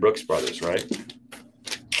everyday Brooks Brothers, right?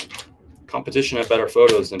 Competition had better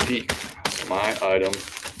photos than Peak. So my item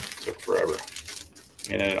took forever.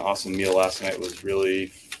 And then an awesome meal last night was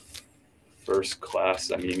really first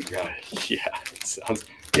class. I mean, God, yeah, it sounds,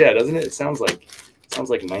 yeah, doesn't it? It sounds like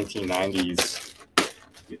 1990s.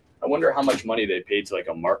 I wonder how much money they paid to like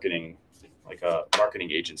a marketing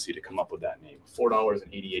agency to come up with that name.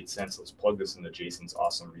 $4.88. Let's plug this into Jason's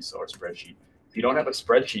awesome reseller spreadsheet. If you don't have a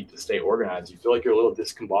spreadsheet to stay organized, you feel like you're a little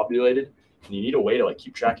discombobulated, and you need a way to like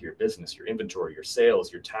keep track of your business, your inventory, your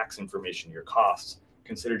sales, your tax information, your costs.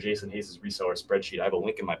 Consider Jason Hayes' reseller spreadsheet. I have a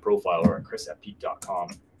link in my profile or at chris@peak.com.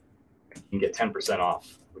 You can get 10%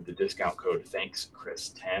 off with the discount code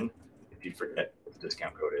ThanksChris10. If you forget what the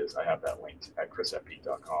discount code is, I have that linked at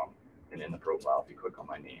chris@peak.com and in the profile if you click on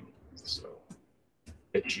my name. So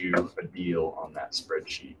get you a deal on that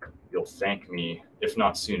spreadsheet. You'll thank me, if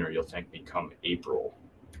not sooner, you'll thank me come April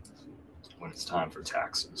when it's time for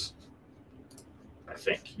taxes. I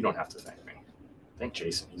think. You don't have to thank me. Thank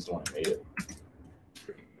Jason. He's the one who made it.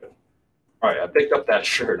 All right, I picked up that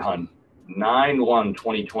shirt on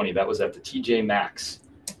 9/1/2020. That was at the TJ Maxx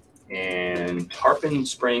in Tarpon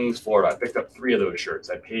Springs, Florida. I picked up 3 of those shirts.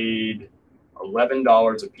 I paid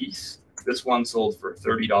 $11 a piece. This one sold for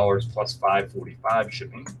 $30 plus $5.45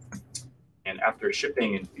 shipping. And after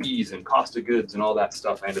shipping and fees and cost of goods and all that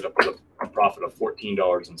stuff, I ended up with a profit of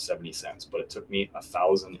 $14.70. But it took me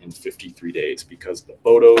 1,053 days because the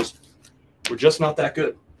photos were just not that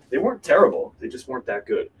good. They weren't terrible. They just weren't that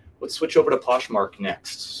good. Let's switch over to Poshmark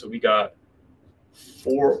next. So we got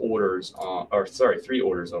 3 orders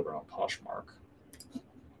over on Poshmark.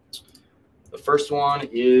 The first one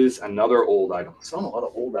is another old item. I'm selling a lot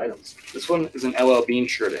of old items. This one is an LL Bean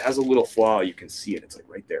shirt. It has a little flaw. You can see it. It's like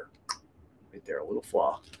right there. Right there, a little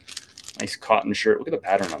flaw. Nice cotton shirt. Look at the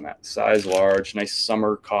pattern on that. Size large, nice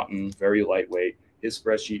summer cotton, very lightweight. His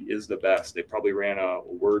spreadsheet is the best. They probably ran a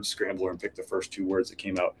word scrambler and picked the first 2 words that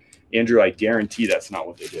came out. Andrew, I guarantee that's not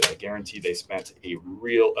what they did. I guarantee they spent a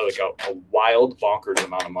real, a wild, bonkers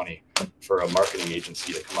amount of money for a marketing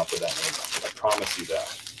agency to come up with that name. I promise you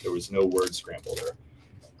that. There was no word scramble there.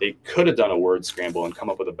 They could have done a word scramble and come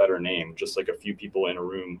up with a better name, just like a few people in a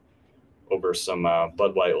room over some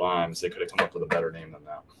Bud Light Limes. They could have come up with a better name than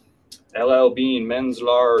that. LL Bean, men's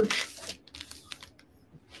large.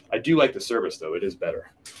 I do like the service, though. It is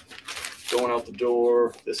better. Going out the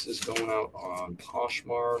door. This is going out on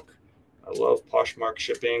Poshmark. I love Poshmark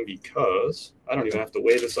shipping because I don't even have to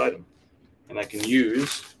weigh this item. And I can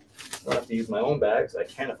use, I don't have to use my own bags. I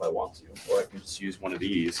can if I want to. Or I can just use one of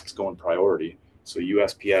these. It's going priority. So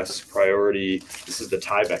USPS priority. This is the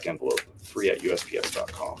Tyvek envelope. Free at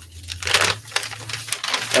USPS.com.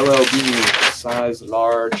 LLB, size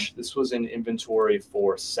large. This was in inventory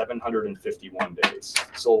for 751 days.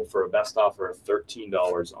 Sold for a best offer of $13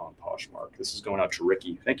 on Poshmark. This is going out to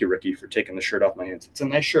Ricky. Thank you, Ricky, for taking the shirt off my hands. It's a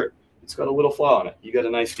nice shirt. It's got a little flaw on it. You got a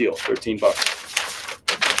nice deal, 13 bucks.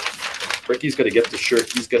 Ricky's got to get the shirt.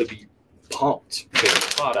 He's got to be pumped because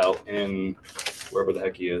it's hot out in wherever the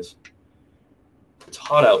heck he is. It's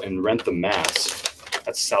hot out in Rentham, Mass.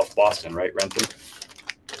 That's South Boston, right, Rentham?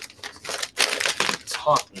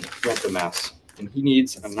 Hot in Rentham, Mass, and he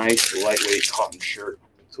needs a nice lightweight cotton shirt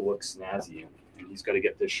to look snazzy in. And he's got to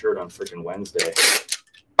get this shirt on freaking Wednesday,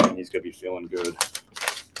 and he's gonna be feeling good.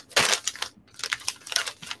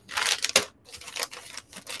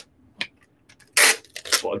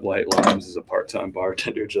 Bud Light Limes is a part-time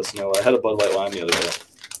bartender. Just know I had a Bud Light Lime the other day.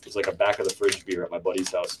 It was like a back of the fridge beer at my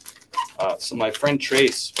buddy's house. So my friend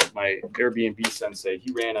Trace, my Airbnb sensei,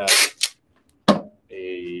 he ran a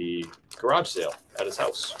garage sale at his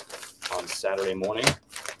house on Saturday morning.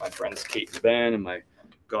 My friends Kate and Ben and my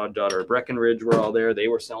goddaughter Breckenridge were all there. They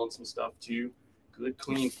were selling some stuff too. Good,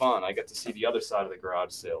 clean fun. I got to see the other side of the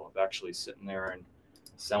garage sale of actually sitting there and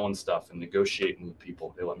selling stuff and negotiating with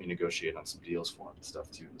people. They let me negotiate on some deals for them and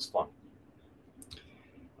stuff too. It was fun.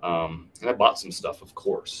 And I bought some stuff, of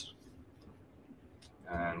course.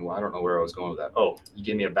 And well, I don't know where I was going with that. Oh, you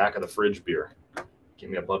gave me a back of the fridge beer.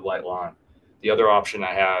 Give me a Bud Light Lime. The other option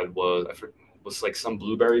I had was like some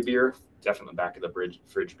blueberry beer, definitely back of the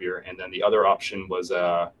fridge beer. And then the other option was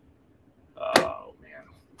oh man,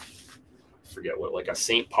 I forget what, like a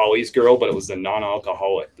St. Pauli's Girl, but it was the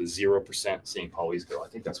non-alcoholic, the 0% St. Pauli's Girl. I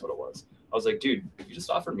think that's what it was. I was like, dude, you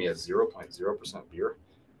just offered me a 0.0% beer.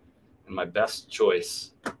 And my best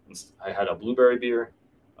choice, I had a blueberry beer,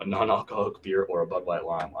 a non-alcoholic beer, or a Bud Light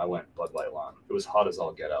Lime. I went Bud Light Lime. It was hot as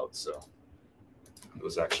all get out, so it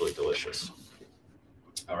was actually delicious.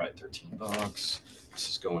 All right, 13 bucks. This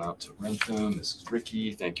is going out to Rentham. This is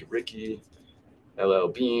Ricky. Thank you, Ricky. LL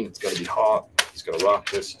Bean. It's got to be hot. He's got to rock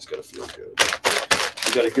this. He's got to feel good.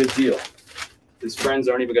 We got a good deal. His friends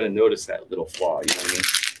aren't even going to notice that little flaw. You know what I mean?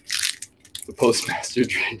 The Postmaster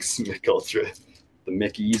drinks Mick Ultra. The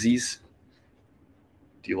Mick Easies.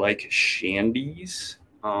 Do you like Shandies?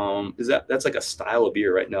 That's like a style of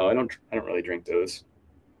beer right now. I don't really drink those.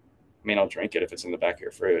 I mean, I'll drink it if it's in the back of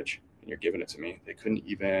your fridge and you're giving it to me. They couldn't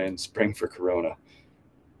even spring for Corona.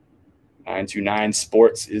 929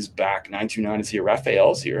 Sports is back. 929 is here.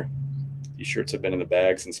 Raphael's here. These shirts have been in the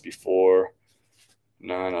bag since before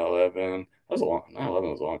 9/11.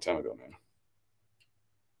 9/11 was a long time ago, man.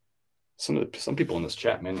 Some people in this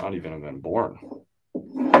chat, man, not even have been born.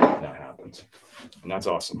 That happens. And that's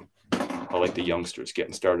awesome. I like the youngsters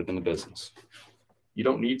getting started in the business. You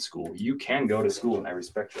don't need school. You can go to school, and I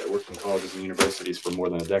respect you. I worked in colleges and universities for more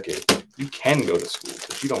than a decade. You can go to school,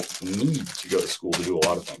 but you don't need to go to school to do a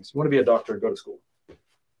lot of things. You want to be a doctor, go to school.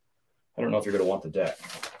 I don't know if you're going to want the debt.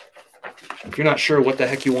 If you're not sure what the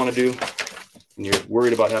heck you want to do, and you're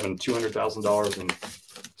worried about having $200,000 in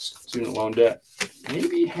student loan debt,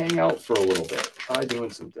 maybe hang out for a little bit. Try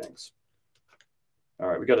doing some things. All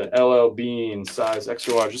right, we got an LL Bean size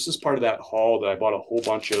extra large. This is part of that haul that I bought a whole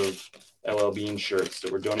bunch of LL Bean shirts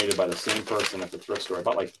that were donated by the same person at the thrift store. I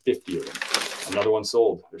bought like 50 of them. Another one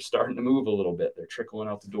sold. They're starting to move a little bit. They're trickling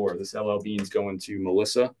out the door. This LL Bean's going to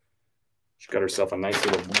Melissa. She got herself a nice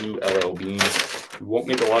little blue LL Bean. We won't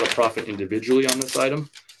make a lot of profit individually on this item,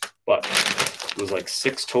 but it was like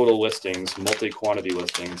 6 total listings, multi-quantity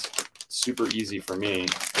listings. Super easy for me.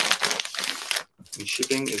 And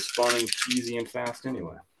shipping is fun and easy and fast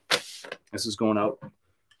anyway. This is going out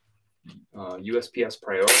USPS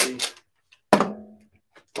priority.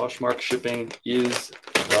 Poshmark shipping is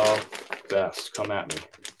the best. Come at me.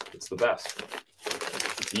 It's the best.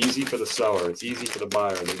 It's easy for the seller. It's easy for the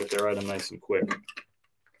buyer. They get their item nice and quick.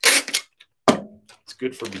 It's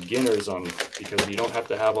good for beginners because you don't have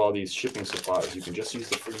to have all these shipping supplies. You can just use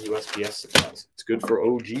the free USPS supplies. It's good for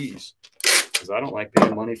OGs because I don't like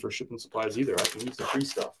paying money for shipping supplies either. I can use the free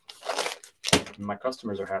stuff. And my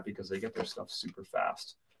customers are happy because they get their stuff super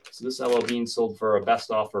fast. So this LL Bean sold for a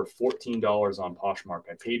best offer of $14 on Poshmark.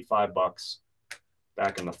 I paid $5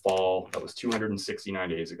 back in the fall. That was 269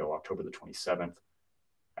 days ago, October the 27th.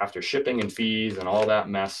 After shipping and fees and all that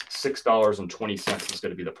mess, $6.20 is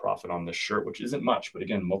going to be the profit on this shirt, which isn't much. But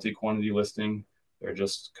again, multi-quantity listing. They're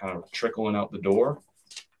just kind of trickling out the door.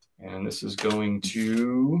 And this is going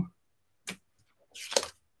to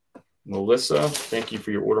Melissa. Thank you for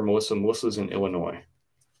your order, Melissa. Melissa's in Illinois.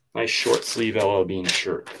 Nice short sleeve LL Bean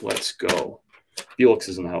shirt. Let's go. Felix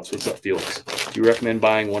is in the house. What's up, Felix? Do you recommend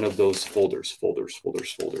buying one of those folders? Folders.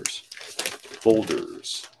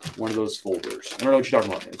 folders. One of those folders. I don't know what you're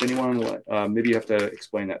talking about. If anyone, maybe you have to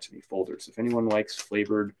explain that to me. Folders. If anyone likes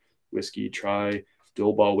flavored whiskey, try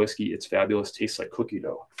Dough Ball whiskey. It's fabulous. Tastes like cookie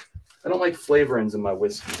dough. I don't like flavorings in my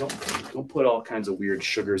whiskey. Don't put all kinds of weird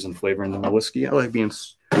sugars and flavorings in my whiskey. I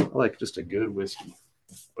like just a good whiskey.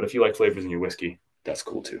 But if you like flavors in your whiskey, that's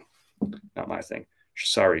cool too. Not my thing.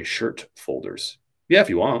 Sorry, shirt folders. Yeah, if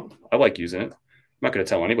you want. I like using it. I'm not going to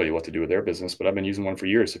tell anybody what to do with their business, but I've been using one for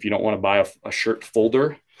years. If you don't want to buy a shirt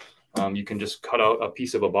folder, you can just cut out a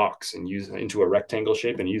piece of a box and use it into a rectangle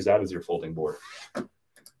shape and use that as your folding board.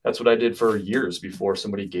 That's what I did for years before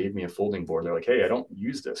somebody gave me a folding board. They're like, hey, I don't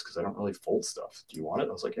use this because I don't really fold stuff. Do you want it?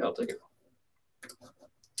 I was like, yeah, I'll take it.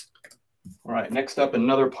 All right, next up,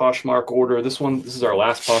 another Poshmark order. This is our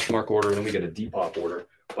last Poshmark order, and then we get a Depop order.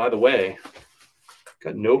 By the way,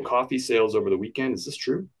 got no coffee sales over the weekend. Is this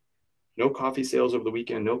true? No coffee sales over the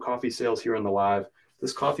weekend. No coffee sales here on the live.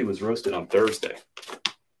 This coffee was roasted on Thursday.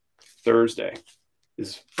 Thursday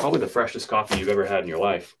is probably the freshest coffee you've ever had in your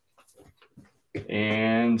life.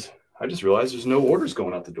 And I just realized there's no orders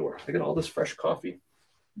going out the door. I got all this fresh coffee.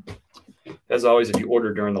 As always, if you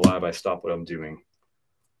order during the live, I stop what I'm doing.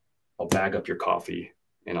 I'll bag up your coffee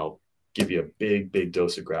and I'll give you a big, big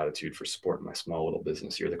dose of gratitude for supporting my small little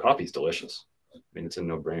business here. The coffee's delicious. I mean, it's a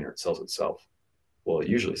no-brainer. It sells itself. Well, it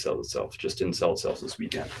usually sells itself. Just didn't sell itself this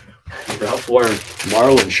weekend. Ralph Lauren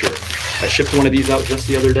Marlin shirt. I shipped one of these out just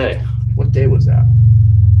the other day. What day was that?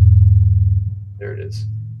 There it is.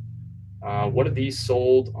 One of these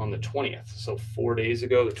sold on the 20th. So 4 days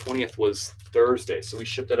ago. The 20th was Thursday. So we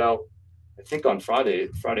shipped it out, I think, on Friday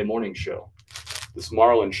morning show. This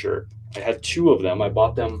Marlin shirt. I had two of them. I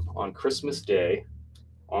bought them on Christmas Day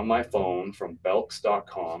on my phone from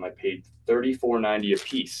Belks.com. I paid $34.90 a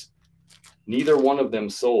piece. Neither one of them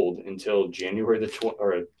sold until July the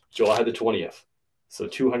 20th. So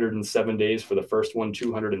 207 days for the first one,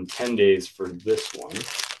 210 days for this one.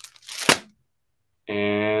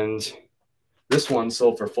 And this one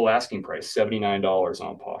sold for full asking price, $79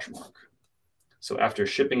 on Poshmark. So after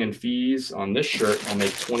shipping and fees on this shirt, I'll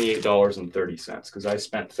make $28.30 because I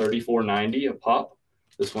spent $34.90 a pop.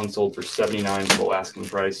 This one sold for $79 full asking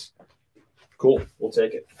price. Cool, we'll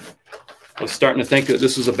take it. I was starting to think that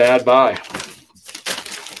this was a bad buy,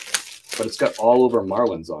 but it's got all over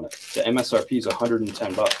Marlins on it. The MSRP is $110.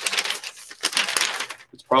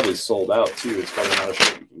 It's probably sold out too. It's probably not a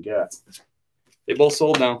shirt you can get. They both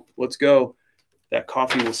sold now. Let's go. That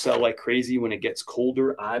coffee will sell like crazy when it gets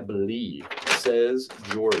colder, I believe, says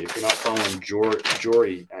Jory. If you're not following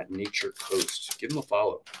Jory at Nature Coast, give him a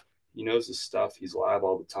follow. He knows his stuff. He's live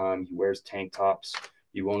all the time. He wears tank tops.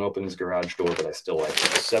 He won't open his garage door, but I still like it.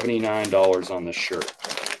 $79 on this shirt.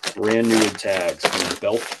 Brand new with tags from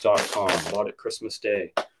Belt.com. Bought it Christmas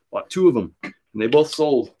Day. Bought two of them, and they both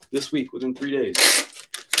sold this week within 3 days.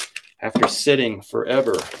 After sitting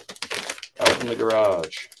forever out in the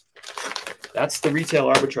garage. That's the retail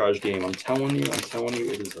arbitrage game. I'm telling you,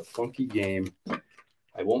 it is a funky game.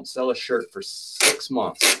 I won't sell a shirt for 6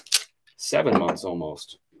 months, 7 months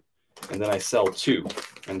almost, and then I sell 2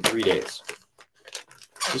 in 3 days.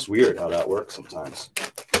 It's just weird how that works sometimes.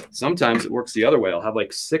 Sometimes it works the other way. I'll have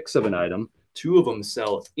like 6 of an item. 2 of them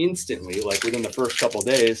sell instantly, like within the first couple of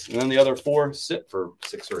days, and then the other 4 sit for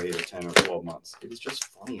 6 or 8 or 10 or 12 months. It is just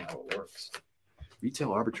funny how it works. Retail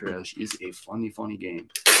arbitrage is a funny, funny game.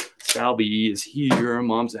 Salby is here.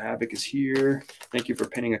 Moms of Havoc is here. Thank you for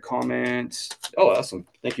pinning a comment. Oh, awesome.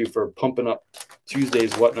 Thank you for pumping up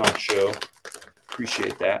Tuesday's Whatnot show.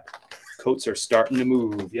 Appreciate that. Coats are starting to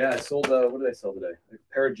move. Yeah, I sold, what did I sell today?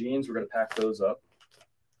 A pair of jeans. We're going to pack those up.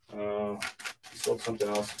 We sold something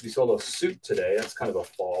else. We sold a suit today. That's kind of a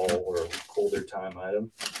fall or colder time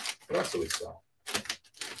item. What else did we sell?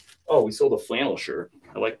 Oh, we sold a flannel shirt.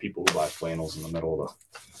 I like people who buy flannels in the middle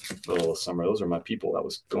of summer. Those are my people. That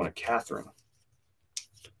was going to Catherine.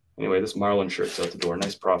 Anyway, this Marlin shirt's out the door.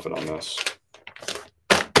 Nice profit on this.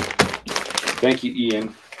 Thank you,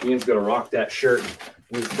 Ian. Ian's going to rock that shirt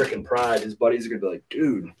with freaking pride. His buddies are going to be like,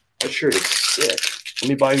 dude, that shirt is sick. Let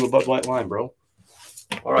me buy you a Bud Light line, bro.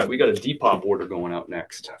 All right, we got a Depop order going out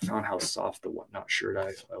next. I found how soft the Whatnot shirt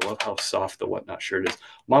is. I love how soft the Whatnot shirt is.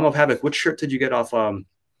 Mom of Havoc, which shirt did you get off of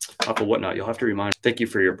Whatnot? You'll have to remind. Thank you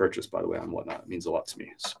for your purchase, by the way, on Whatnot. It means a lot to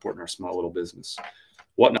me, supporting our small little business.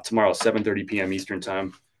 Whatnot tomorrow, 7:30 p.m. Eastern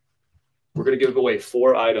time. We're going to give away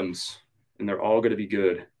 4 items, and they're all going to be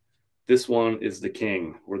good. This one is the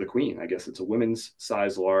king, or the queen, I guess. It's a women's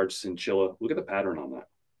size large chinchilla. Look at the pattern on that.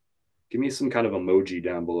 Give me some kind of emoji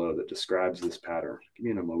down below that describes this pattern. Give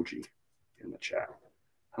me an emoji in the chat.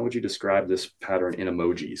 How would you describe this pattern in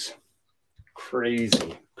emojis?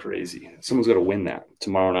 Crazy, crazy. Someone's going to win that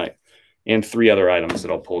tomorrow night. and 3 other items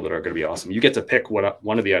that I'll pull that are going to be awesome. You get to pick what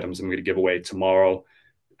one of the items I'm going to give away tomorrow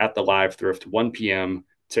at the live thrift, 1 p.m.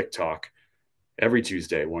 TikTok, every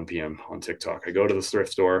Tuesday, 1 p.m. on TikTok. I go to the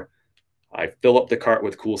thrift store. I fill up the cart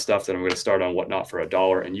with cool stuff that I'm going to start on Whatnot for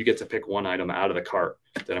 $1, and you get to pick one item out of the cart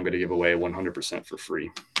that I'm going to give away 100% for free.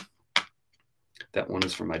 That one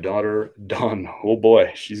is for my daughter, Dawn. Oh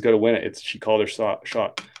boy, she's got to win it. She called her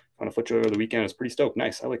shot on a FootJoy over the weekend. It's pretty stoked.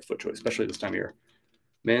 Nice. I like FootJoy, especially this time of year.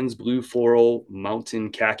 Men's blue floral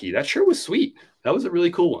mountain khaki. That shirt was sweet. That was a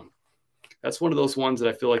really cool one. That's one of those ones that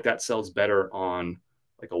I feel like that sells better on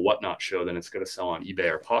like a Whatnot show than it's going to sell on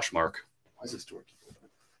eBay or Poshmark. Why is this door keep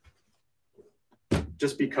open?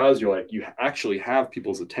 Just because you're like, you actually have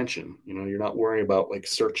people's attention. You know, you're not worrying about like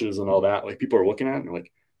searches and all that. Like people are looking at it and you're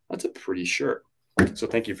like, that's a pretty shirt. So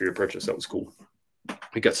thank you for your purchase. That was cool.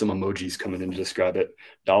 We got some emojis coming in to describe it.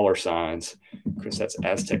 $signs. Chris, that's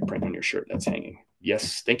Aztec print on your shirt that's hanging.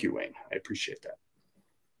 Yes, thank you, Wayne. I appreciate that.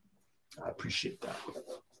 I appreciate that.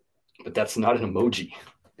 But that's not an emoji.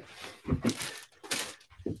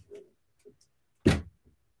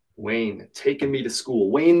 Wayne, taking me to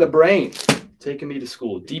school. Wayne the Brain, taking me to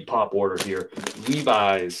school. Depop order here.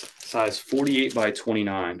 Levi's, size 48 by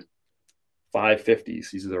 29.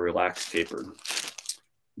 550s. These are the relaxed tapered.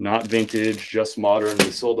 Not vintage, just modern. They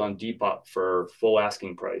sold on Depop for full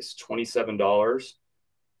asking price, $27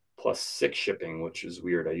 plus 6 shipping, which is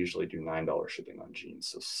weird. I usually do $9 shipping on jeans.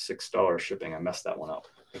 So $6 shipping. I messed that one up.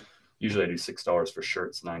 Usually I do $6 for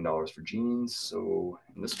shirts, $9 for jeans. So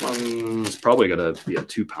this one is probably going to be a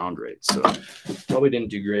 2-pound rate. So probably didn't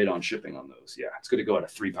do great on shipping on those. Yeah, it's going to go at a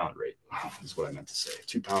 3-pound rate. That's what I meant to say.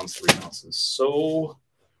 2 pounds, 3 ounces. So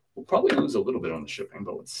we'll probably lose a little bit on the shipping,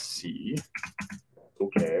 but let's see.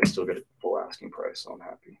 Okay, I still get a full asking price, so I'm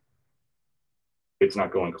happy. It's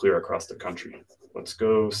not going clear across the country. Let's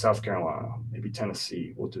go South Carolina, maybe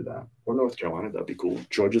Tennessee. We'll do that. Or North Carolina, that'd be cool.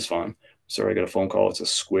 Georgia's fine. Sorry, I got a phone call. It's a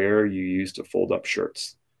square you use to fold up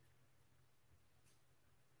shirts.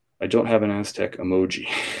 I don't have an Aztec emoji.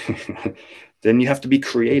 Then you have to be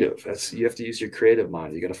creative. You have to use your creative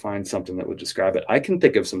mind. You got to find something that would describe it. I can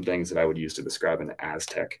think of some things that I would use to describe an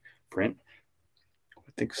Aztec print.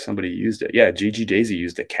 I think somebody used it. Yeah, Gigi Daisy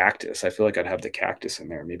used a cactus. I feel like I'd have the cactus in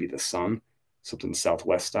there. Maybe the sun, something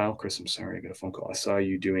Southwest style. Chris, I'm sorry, I got a phone call. I saw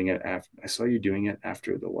you doing it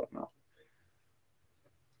after the Whatnot.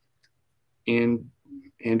 And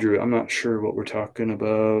Andrew, I'm not sure what we're talking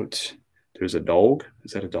about. There's a dog.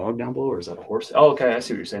 Is that a dog down below, or is that a horse? Oh, okay, I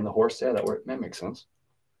see what you're saying. The horse. Yeah, that makes sense.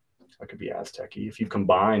 That could be Aztec-y. If you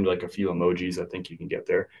combined like a few emojis, I think you can get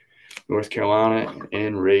there. North Carolina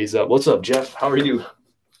and raise up. What's up, Jeff? How are you?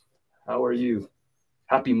 How are you?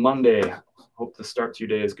 Happy Monday. Hope the start to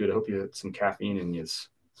your day is good. I hope you had some caffeine in you.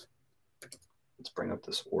 Let's bring up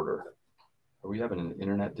this order. Are we having an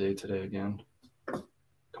internet day today again?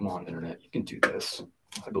 Come on, internet. You can do this.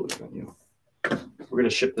 I believe in you. We're going to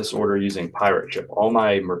ship this order using Pirate Ship. All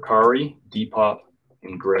my Mercari, Depop,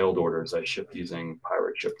 and Grailed orders I ship using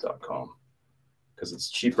pirateship.com because it's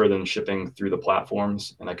cheaper than shipping through the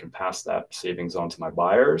platforms, and I can pass that savings on to my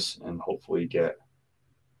buyers and hopefully get.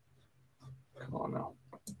 Come on now.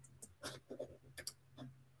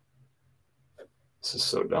 This is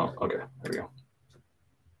so dumb. Okay, there we go.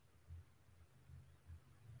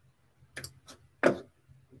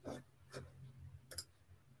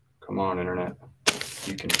 Come on, internet.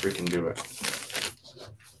 You can freaking do it.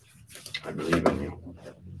 I believe in you.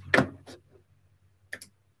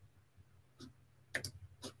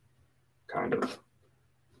 Kind of.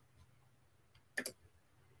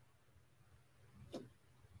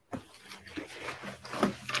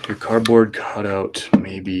 Your cardboard cutout,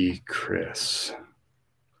 maybe, Chris.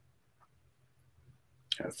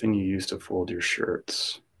 That thing you use to fold your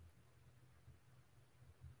shirts.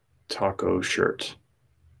 Taco shirt.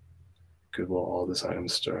 Good. Well, all this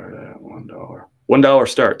items start at $1. $1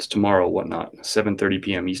 starts tomorrow, Whatnot, 7:30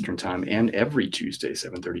 p.m. Eastern time, and every Tuesday,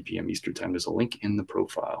 7:30 p.m. Eastern time. There's a link in the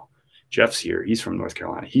profile. Jeff's here. He's from North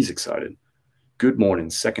Carolina. He's excited. Good morning.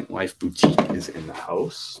 Second Life Boutique is in the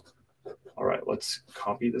house. All right, let's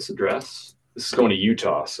copy this address. This is going to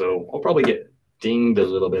Utah, so I'll probably get dinged a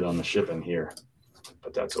little bit on the shipping here,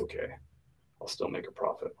 but that's okay. I'll still make a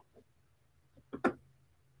profit.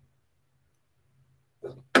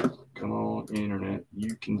 Come on, internet.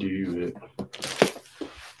 You can do it.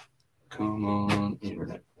 Come on,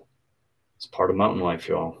 internet. It's part of mountain life,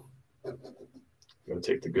 y'all. You got to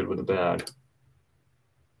take the good with the bad.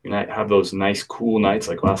 You might have those nice, cool nights.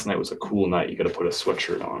 Like last night was a cool night. You got to put a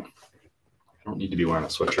sweatshirt on. I don't need to be wearing a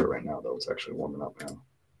sweatshirt right now, though. It's actually warming up now.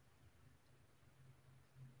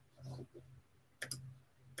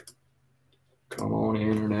 Come on,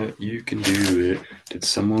 internet, you can do it. Did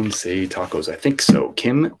someone say tacos? I think so.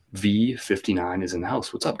 Kim V59 is in the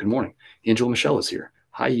house. What's up? Good morning. Angel Michelle is here.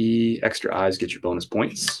 Hi. Extra eyes get your bonus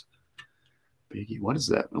points. Biggie, what is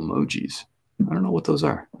that? Emojis. I don't know what those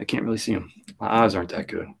are. I can't really see them. My eyes aren't that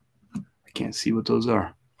good. I can't see what those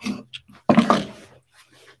are. All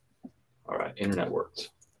right, internet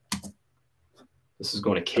worked. This is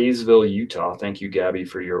going to Kaysville, Utah. Thank you, Gabby,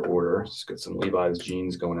 for your order. Just got some Levi's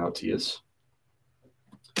jeans going out to you.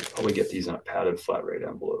 Probably get these in a padded flat rate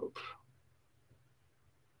envelope.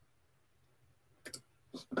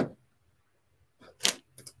 Okay,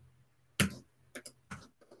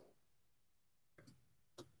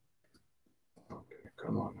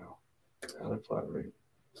 come on now. Padded flat rate.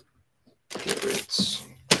 Get rates.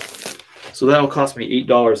 So that'll cost me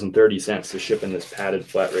 $8.30 to ship in this padded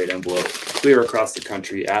flat rate envelope clear across the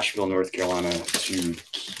country, Asheville, North Carolina to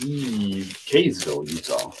Kaysville,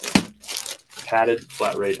 Utah. Padded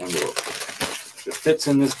flat rate envelope. If it fits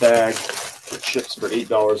in this bag, it ships for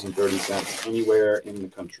 $8.30 anywhere in the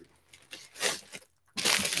country.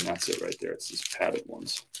 And that's it right there. It's these padded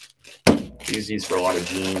ones. Use these for a lot of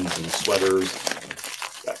jeans and sweaters,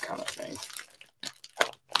 that kind of thing.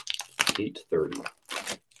 $8.30.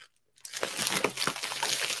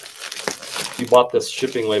 If you bought this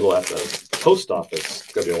shipping label at the post office,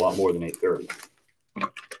 it's going to be a lot more than $8.30.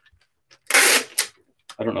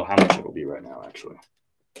 I don't know how much it'll be right now, actually.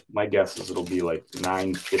 My guess is it'll be like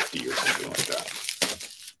 $9.50 or something like that.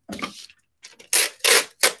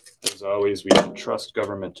 As always, we trust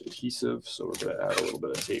government adhesive, so we're going to add a little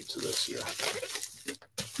bit of tape to this here.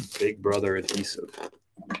 Big Brother adhesive.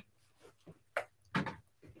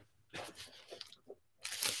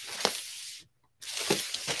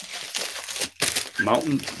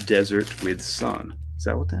 Mountain desert with sun. Is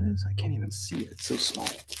that what that is? I can't even see it. It's so small.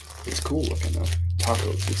 It's cool looking though.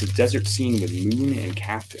 Tacos. It's a desert scene with moon and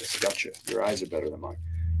cactus. Gotcha. Your eyes are better than mine.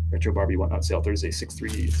 Retro Barbie Whatnot sale Thursday,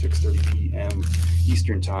 6:30 p.m.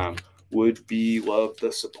 Eastern time. Would be love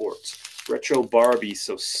the support. Retro Barbie.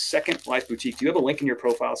 So Second Life Boutique. Do you have a link in your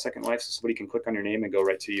profile, Second Life, so somebody can click on your name and go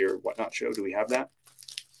right to your Whatnot show? Do we have that?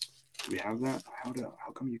 Do we have that? How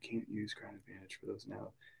come you can't use Grand Advantage for those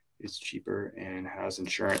now? It's cheaper and has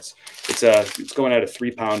insurance. It's going at a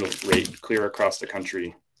 3-pound rate clear across the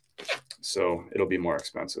country, so it'll be more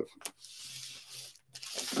expensive.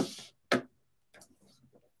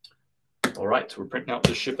 All right, so we're printing out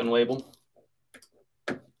the shipping label.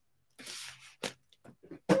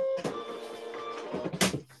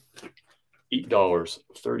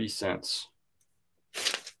 $8.30.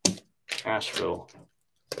 Asheville,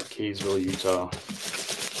 Kaysville, Utah.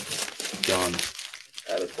 Done.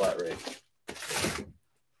 At a flat rate.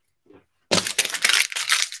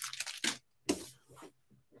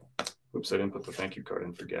 Oops, I didn't put the thank you card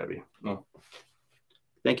in for Gabby. No.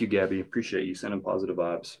 Thank you, Gabby. Appreciate you sending positive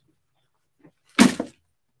vibes.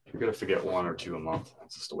 You're going to forget 1 or 2 a month.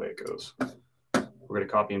 That's just the way it goes. We're going to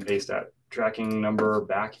copy and paste that tracking number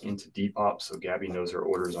back into Depop so Gabby knows her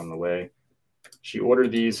order's on the way. She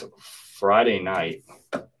ordered these Friday night.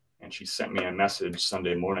 And she sent me a message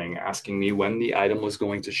Sunday morning asking me when the item was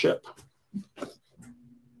going to ship. I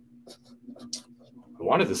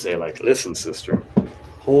wanted to say, like, listen, sister,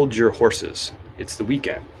 hold your horses. It's the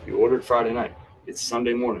weekend. You ordered Friday night. It's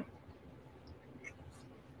Sunday morning.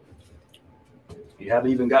 You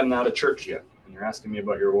haven't even gotten out of church yet, and you're asking me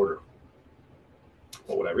about your order.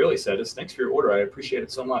 Well, what I really said is, thanks for your order. I appreciate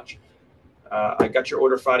it so much. I got your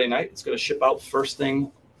order Friday night. It's going to ship out first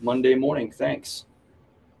thing Monday morning. Thanks.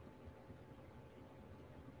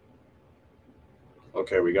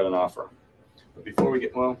 Okay, we got an offer. But before we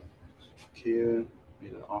get, Kia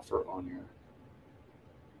made an offer on your,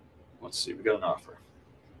 let's see, we got an offer.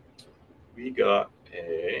 We got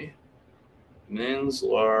a men's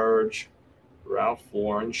large Ralph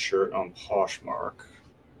Lauren shirt on Poshmark.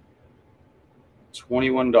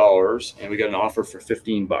 $21, and we got an offer for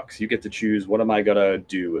 $15. You get to choose, what am I going to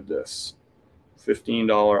do with this? $15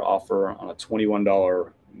 offer on a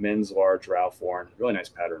 $21 men's large Ralph Lauren. Really nice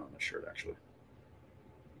pattern on the shirt, actually.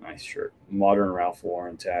 Nice shirt. Modern Ralph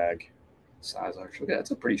Lauren tag. Size, actually. Yeah, that's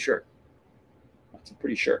a pretty shirt. That's a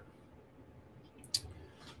pretty shirt.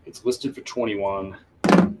 It's listed for $21.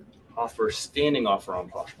 Offer, standing offer on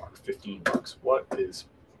Poshmark, $15. What is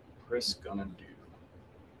Chris gonna do?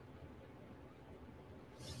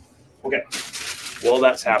 Okay. While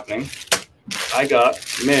that's happening, I got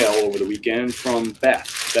mail over the weekend from Beth.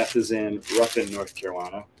 Beth is in Ruffin, North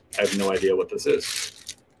Carolina. I have no idea what this is.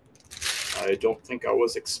 I don't think I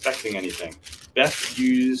was expecting anything. Beth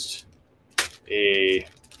used a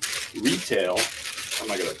retail. How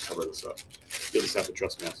am I going to cover this up? You'll just have to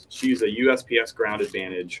trust me. She used a USPS Ground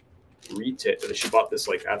Advantage retail. She bought this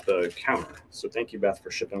like at the counter. So thank you, Beth, for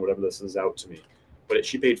shipping whatever this is out to me. But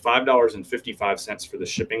she paid $5.55 for the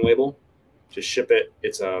shipping label to ship it.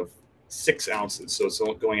 It's a 6 ounces, so it's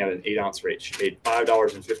going at an 8-ounce rate. She paid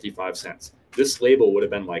 $5.55. This label would have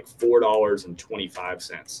been like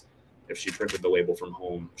 $4.25 if she printed the label from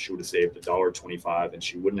home. She would have saved $1.25, and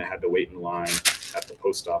she wouldn't have had to wait in line at the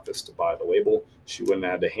post office to buy the label. She wouldn't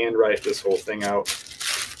have had to handwrite this whole thing out.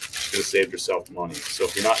 She could have saved herself money. So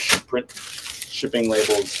if you're not shipping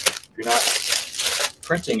labels, if you're not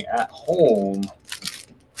printing at home,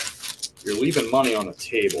 you're leaving money on the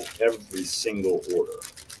table every single order.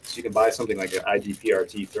 So you can buy something like an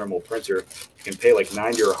IDPRT thermal printer. You can pay like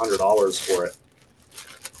 $90 or $100 for it.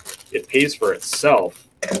 It pays for itself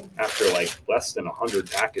after like less than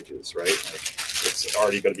 100 packages, right? Like it's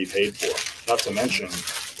already going to be paid for. Not to mention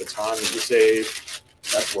the time that you save,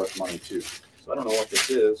 that's worth money too. So I don't know what this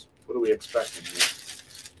is. What are we expecting here?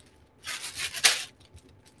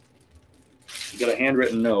 You got a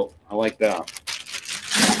handwritten note. I like that.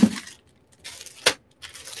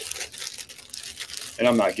 And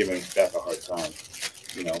I'm not giving Beth a hard time.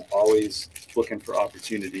 You know, always looking for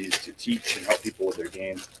opportunities to teach and help people with their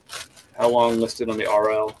game. How long listed on the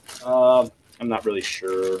RL? I'm not really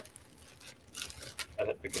sure.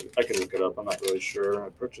 I can look it up. I'm not really sure. I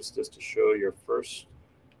purchased this to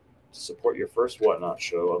support your first whatnot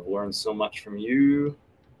show. I've learned so much from you.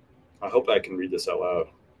 I hope I can read this out loud.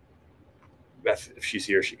 Beth, if she's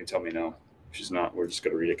here, she can tell me no. If she's not, we're just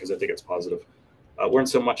going to read it because I think it's positive. Learned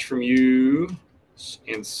so much from you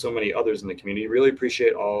and so many others in the community. Really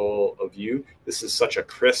appreciate all of you. This is such a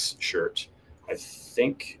Chris shirt, I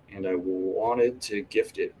think, and I wanted to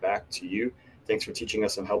gift it back to you. Thanks for teaching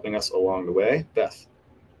us and helping us along the way. Beth,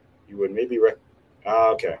 you would maybe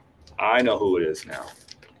okay. I know who it is now.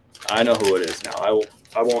 I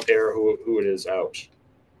won't air who it is out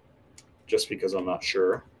just because I'm not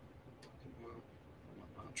sure.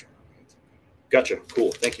 Gotcha.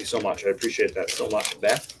 Cool. Thank you so much. I appreciate that so much,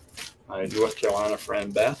 Beth. My North Carolina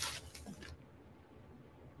friend, Beth.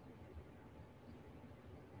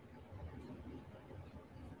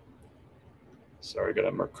 Sorry, I got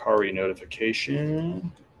a Mercari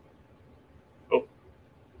notification. Oh,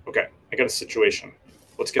 okay. I got a situation.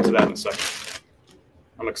 Let's get to that in a second.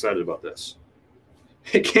 I'm excited about this.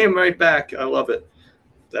 It came right back. I love it.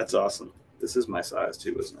 That's awesome. This is my size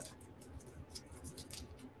too, isn't it?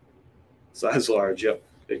 Size large. Yep.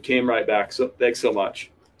 It came right back. So thanks so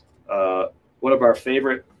much. One of our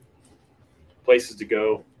favorite places to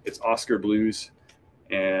go. It's Oscar Blues.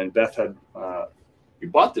 And Beth had, you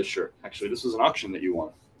bought this shirt. Actually, this was an auction that you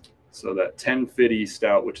won. So that 1050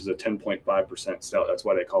 stout, which is a 10.5% stout. That's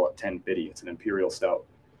why they call it 1050. It's an imperial stout.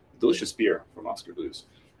 Delicious beer from Oscar Blues.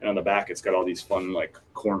 And on the back, it's got all these fun, like,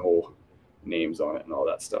 cornhole names on it and all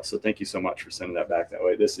that stuff. So thank you so much for sending that back that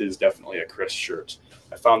way. This is definitely a Chris shirt.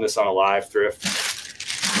 I found this on a live thrift.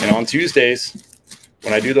 And on Tuesdays,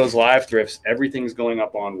 when I do those live thrifts, everything's going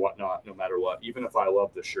up on Whatnot, no matter what, even if I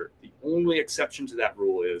love the shirt. The only exception to that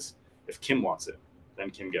rule is if Kim wants it, then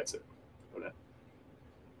Kim gets it.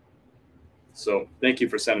 So thank you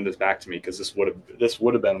for sending this back to me, because this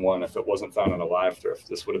would have been one if it wasn't found on a live thrift.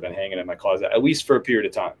 This would have been hanging in my closet, at least for a period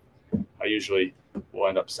of time. I usually will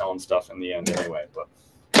end up selling stuff in the end anyway,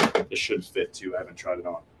 but this should fit too. I haven't tried it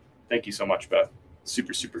on. Thank you so much, Beth.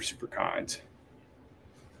 Super, super, super kind.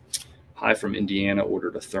 Hi from Indiana,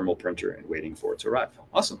 ordered a thermal printer and waiting for it to arrive.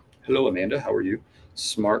 Awesome. Hello, Amanda. How are you?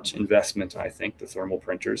 Smart investment, I think, the thermal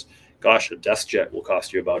printers. Gosh, a desk jet will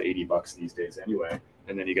cost you about $80 these days anyway.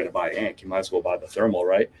 And then you got to buy ink. You might as well buy the thermal,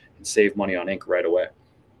 right? And save money on ink right away.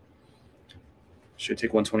 Should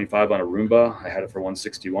take 125 on a Roomba. I had it for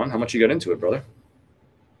 161. How much you got into it, brother?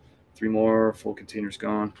 3 more full containers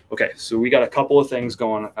gone. Okay, so we got a couple of things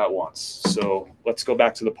going at once. So let's go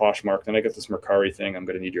back to the Poshmark. Then I got this Mercari thing. I'm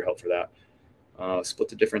going to need your help for that. Split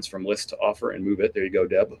the difference from list to offer and move it. There you go,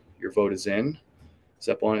 Deb. Your vote is in.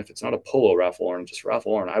 Zep one, if it's not a polo raffle orange, just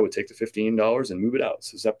raffle orange, I would take the $15 and move it out.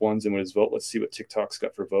 So Zep one's in with his vote. Let's see what TikTok's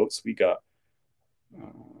got for votes. We got,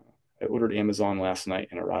 I ordered Amazon last night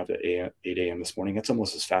and arrived at 8 a.m. this morning. That's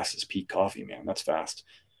almost as fast as peak coffee, man. That's fast.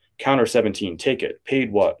 Counter 17, take it.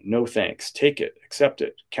 Paid what? No thanks. Take it. Accept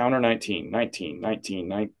it. Counter 19, 19,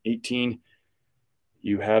 19, 18.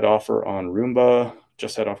 You had offer on Roomba.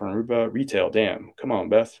 Just had offer on Roomba. Retail, damn. Come on,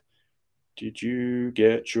 Beth. Did you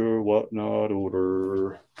get your Whatnot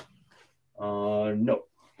order? No,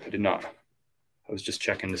 I did not. I was just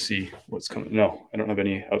checking to see what's coming. No, I don't have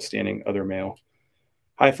any outstanding other mail.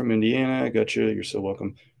 Hi from Indiana. I got you. You're so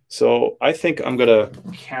welcome. So I think I'm going to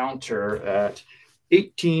counter at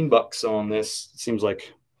 $18 on this. It seems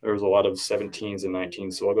like there was a lot of 17s and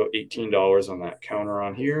 19s. So I'll go $18 on that counter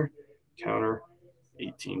on here. Counter,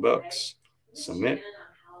 $18. Submit.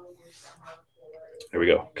 There we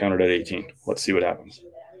go. Countered at 18. Let's see what happens.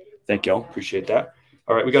 Thank y'all. Appreciate that.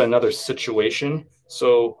 All right, we got another situation.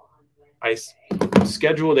 So I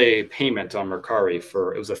scheduled a payment on Mercari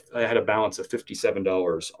for I had a balance of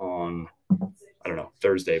 $57 on, I don't know,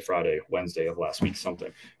 Thursday, Friday, Wednesday of last week,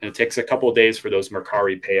 something. And it takes a couple of days for those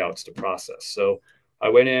Mercari payouts to process. So I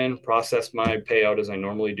went in, processed my payout as I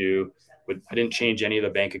normally do. I didn't change any of the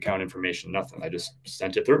bank account information, nothing. I just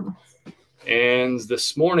sent it through. And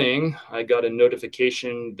this morning, I got a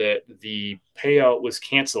notification that the payout was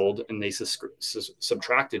canceled and they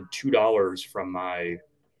subtracted $2 from my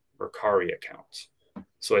Mercari account.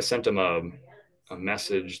 So I sent them a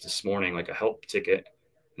message this morning, like a help ticket.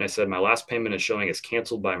 And I said, my last payment is showing as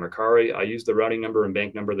canceled by Mercari. I used the routing number and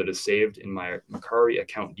bank number that is saved in my Mercari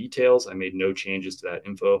account details. I made no changes to that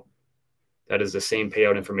info. That is the same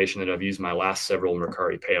payout information that I've used my last several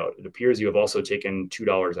Mercari payout. It appears you have also taken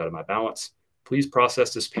 $2 out of my balance. Please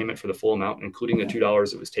process this payment for the full amount, including the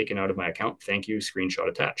 $2 that was taken out of my account. Thank you. Screenshot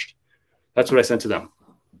attached. That's what I sent to them.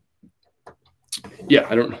 Yeah,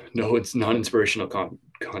 I don't know. It's non-inspirational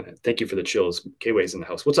content. Thank you for the chills. K-Way's in the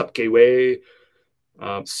house. What's up, K-Way?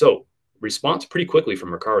 So response pretty quickly from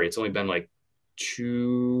Mercari. It's only been like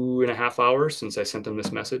 2.5 hours since I sent them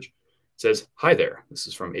this message. It says, hi there. This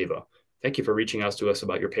is from Ava. Thank you for reaching out to us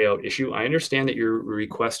about your payout issue. I understand that your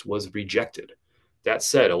request was rejected. That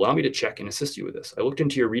said, allow me to check and assist you with this. I looked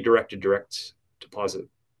into your redirected direct deposit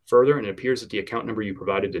further, and it appears that the account number you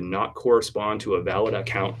provided did not correspond to a valid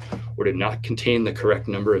account or did not contain the correct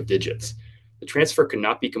number of digits. The transfer could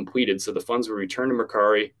not be completed, so the funds were returned to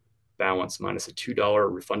Mercari balance minus a $2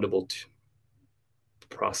 refundable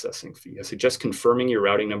processing fee. I suggest confirming your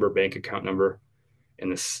routing number, bank account number,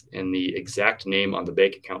 and the exact name on the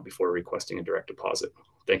bank account before requesting a direct deposit.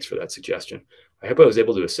 Thanks for that suggestion. I hope I was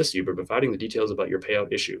able to assist you by providing the details about your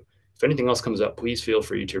payout issue. If anything else comes up, please feel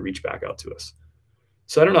free to reach back out to us.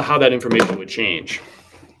 So I don't know how that information would change.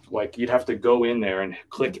 Like you'd have to go in there and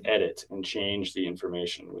click edit and change the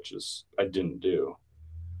information, which is I didn't do.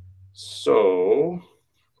 So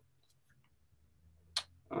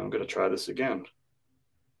I'm going to try this again.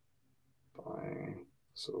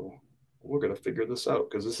 So we're going to figure this out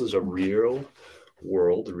because this is a real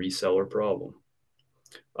world reseller problem.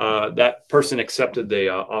 That person accepted the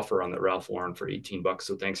offer on the Ralph Lauren for $18.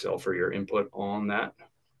 So thanks, Elle, for your input on that.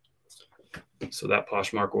 So that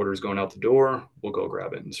Poshmark order is going out the door. We'll go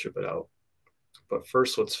grab it and ship it out. But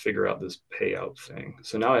first, let's figure out this payout thing.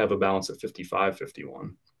 So now I have a balance of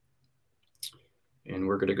 $55.51. And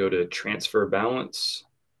we're going to go to transfer balance,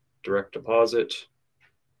 direct deposit,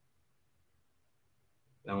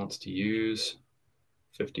 balance to use,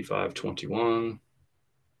 $55.21.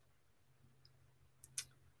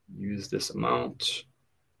 Use this amount.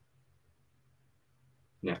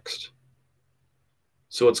 Next.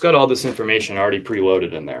 So it's got all this information already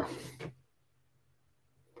preloaded in there.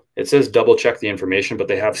 It says double check the information, but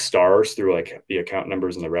they have stars through like the account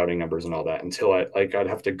numbers and the routing numbers and all that until I'd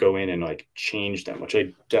have to go in and like change them, which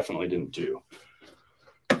I definitely didn't do.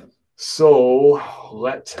 So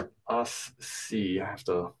let us see. I have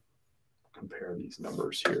to compare these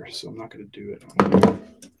numbers here. So I'm not going to do it. I'm going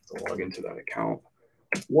to log into that account.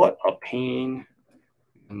 What a pain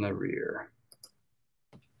in the rear.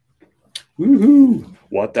 Woohoo!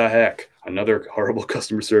 What the heck? Another horrible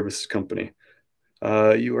customer service company.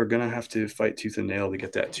 You are going to have to fight tooth and nail to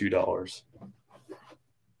get that $2.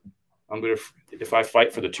 If I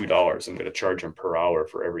fight for the $2, I'm going to charge them per hour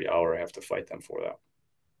for every hour I have to fight them for that.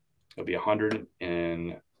 It'll be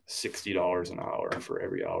 $160 an hour for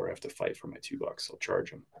every hour I have to fight for my $2. I'll charge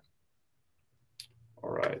them. All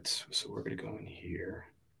right, so we're going to go in here.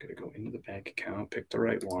 Going to go into the bank account, pick the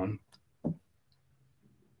right one.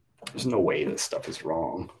 There's no way this stuff is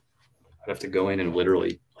wrong. I'd have to go in and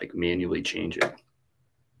literally like manually change it.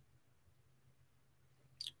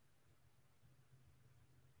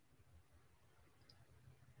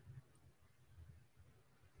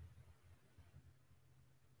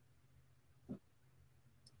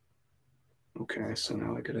 Okay, so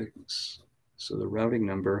now I gotta, so the routing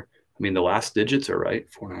number, I mean, the last digits are right,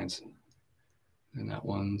 49s. And that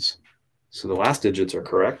one's, so the last digits are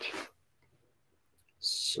correct.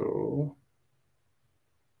 So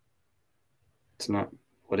it's not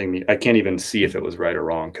letting me, I can't even see if it was right or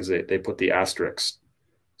wrong because they put the asterisks.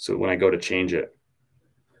 So when I go to change it,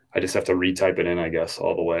 I just have to retype it in, I guess,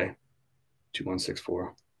 all the way.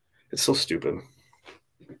 2164. It's so stupid.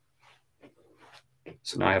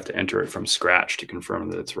 So now I have to enter it from scratch to confirm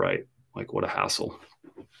that it's right. Like, what a hassle.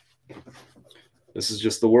 This is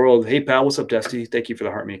just the world. Hey, pal, what's up, Dusty? Thank you for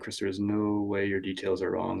the heart me, Chris. There's no way your details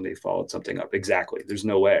are wrong. They followed something up. Exactly. There's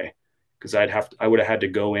no way. Because I would have had to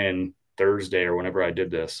go in Thursday or whenever I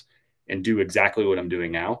did this and do exactly what I'm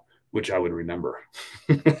doing now, which I would remember.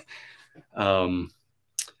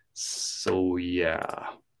 So yeah.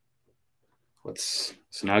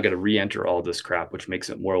 So now I got to re-enter all this crap, which makes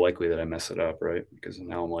it more likely that I mess it up, right? Because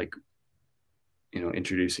now I'm like,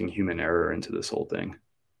 introducing human error into this whole thing.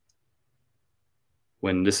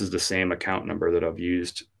 When this is the same account number that I've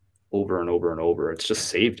used over and over and over, it's just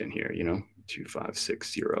saved in here,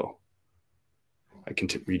 2560. I can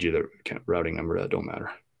read you the routing number. That don't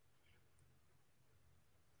matter.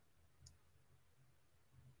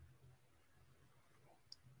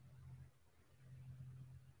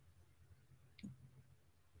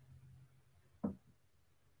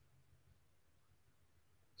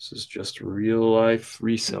 This is just real life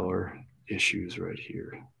reseller issues right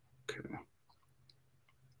here. Okay.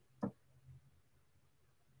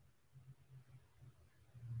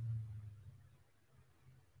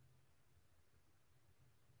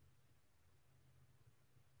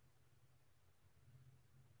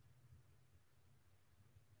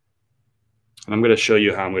 And I'm going to show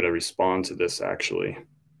you how I'm going to respond to this actually.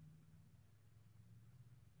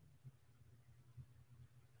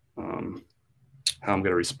 How I'm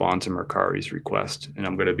going to respond to Mercari's request. And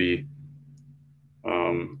I'm going to be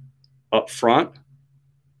upfront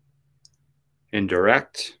and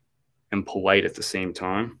direct and polite at the same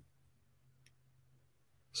time.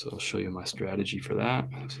 So I'll show you my strategy for that.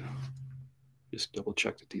 So just double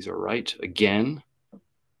check that these are right again.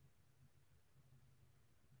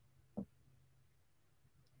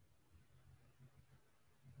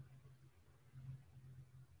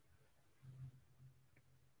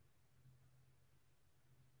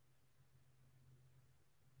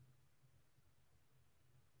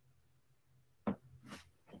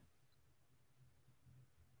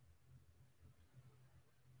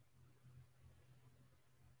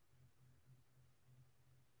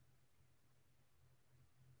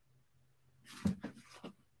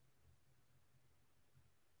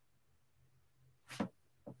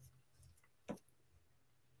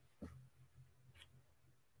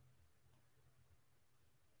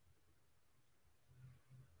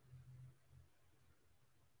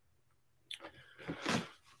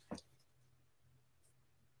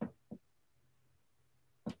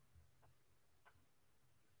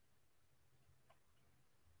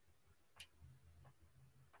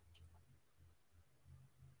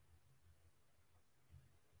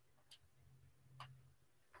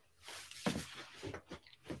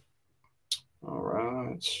 All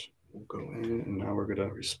right, we'll go in and now we're going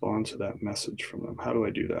to respond to that message from them. How do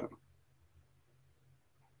I do that?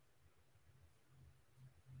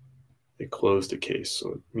 They closed the case,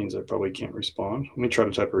 so it means I probably can't respond. Let me try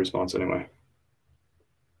to type a response anyway.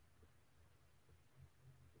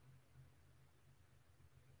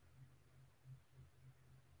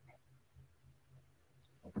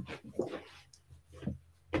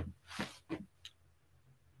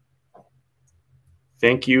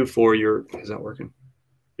 Thank you for your, is that working?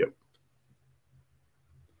 Yep.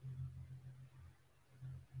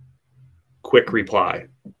 Quick reply,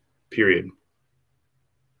 period.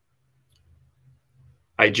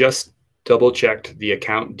 I just double checked the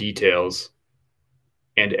account details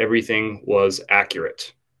and everything was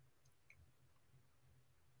accurate.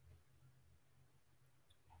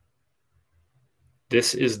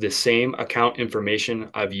 This is the same account information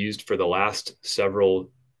I've used for the last several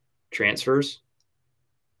transfers.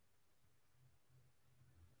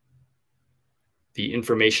 The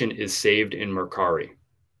information is saved in Mercari.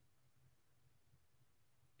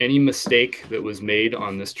 Any mistake that was made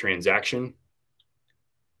on this transaction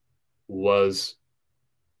was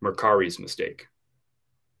Mercari's mistake.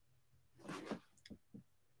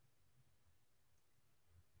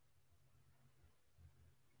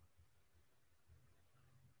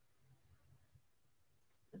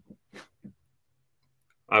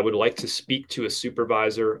 I would like to speak to a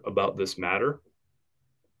supervisor about this matter.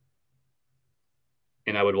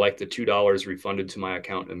 And I would like the $2 refunded to my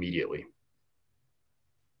account immediately.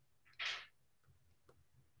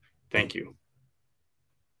 Thank you.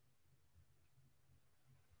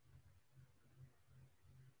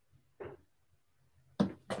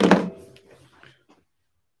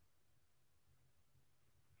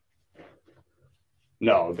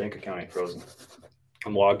 No, the bank account ain't frozen.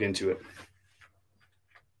 I'm logged into it.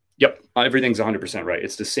 Yep, everything's 100% right.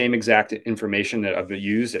 It's the same exact information that I've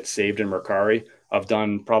used that's saved in Mercari. I've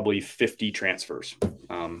done probably 50 transfers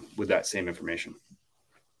with that same information.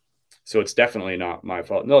 So it's definitely not my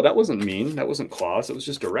fault. No, that wasn't mean. That wasn't clause. It was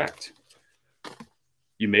just direct.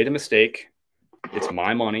 You made a mistake. It's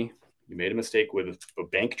my money. You made a mistake with a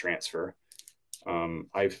bank transfer.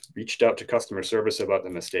 I've reached out to customer service about the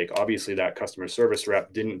mistake. Obviously, that customer service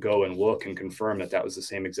rep didn't go and look and confirm that that was the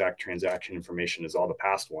same exact transaction information as all the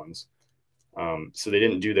past ones. So they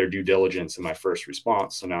didn't do their due diligence in my first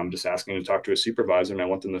response. So now I'm just asking them to talk to a supervisor, and I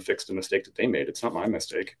want them to fix the mistake that they made. It's not my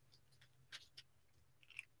mistake.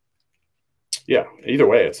 Yeah, either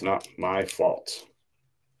way, it's not my fault.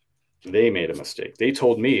 They made a mistake. They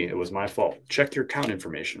told me it was my fault. Check your account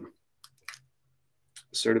information.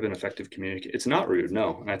 Assertive and effective communication. It's not rude,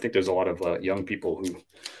 no. And I think there's a lot of young people who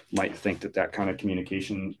might think that that kind of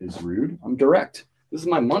communication is rude. I'm direct. This is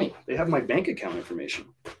my money. They have my bank account information.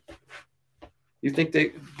 You think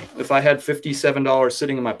if I had $57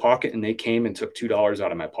 sitting in my pocket and they came and took $2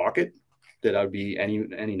 out of my pocket, that I would be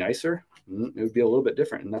any nicer? It would be a little bit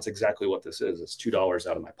different. And that's exactly what this is. It's $2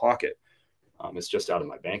 out of my pocket. It's just out of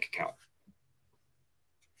my bank account.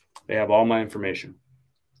 They have all my information.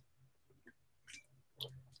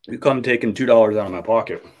 You come taking $2 out of my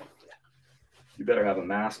pocket, you better have a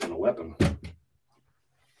mask and a weapon.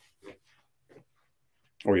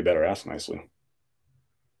 Or you better ask nicely.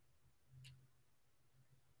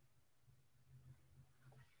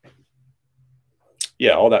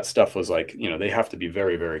 Yeah, all that stuff was like, they have to be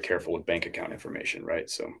very, very careful with bank account information, right?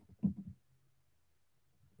 So,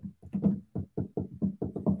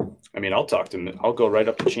 I mean, I'll go right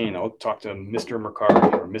up the chain. I'll talk to Mr.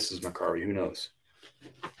 Mercari or Mrs. Mercari, who knows?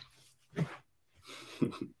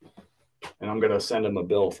 And I'm going to send him a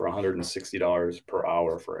bill for $160 per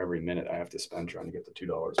hour for every minute I have to spend trying to get the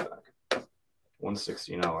 $2 back.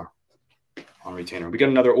 $160 an hour on retainer. We got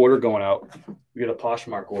another order going out. We got a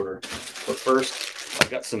Poshmark order. But first, I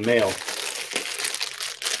got some mail.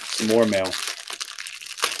 Some more mail.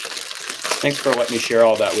 Thanks for letting me share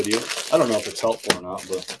all that with you. I don't know if it's helpful or not,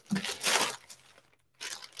 but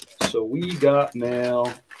so we got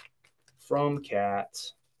mail from Kat.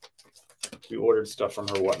 We ordered stuff from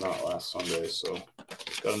her Whatnot last Sunday, so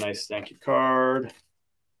got a nice thank you card.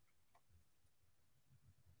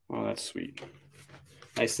 Oh, that's sweet.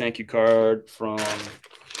 Nice thank you card from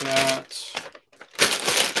Kat.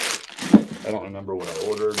 I don't remember what I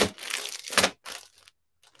ordered.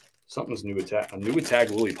 Something's new attack. A new attack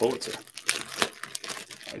Lily Pulitzer.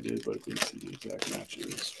 I did, but it didn't see the exact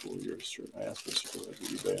matches for your shirt. I asked for supervisor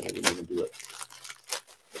eBay and I didn't even do it.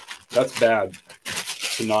 That's bad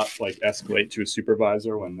to not escalate to a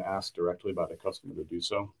supervisor when asked directly by the customer to do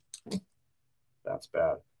so. That's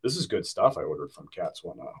bad. This is good stuff I ordered from Kat's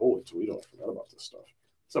Whatnot. Holy Toledo, I forgot about this stuff.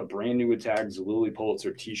 It's a brand new Tags Lily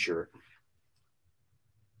Pulitzer t-shirt.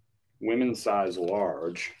 Women's size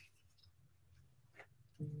large.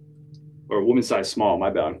 Or women's size small, my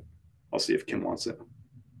bad. I'll see if Kim wants it.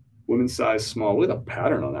 Women's size small. Look at the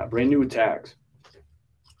pattern on that. Brand new tags.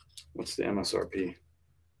 What's the MSRP?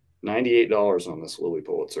 $98 on this Lily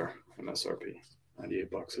Pulitzer MSRP.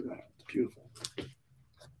 $98 of that. It's beautiful.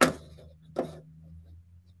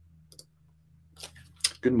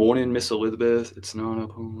 Good morning, Miss Elizabeth. It's not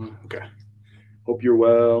up. Okay. Hope you're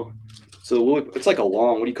well. So it's like a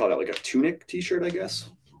long, what do you call that? Like a tunic t-shirt, I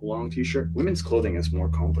guess. A long t-shirt. Women's clothing is more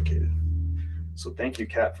complicated. So thank you,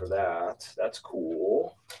 Kat, for that. That's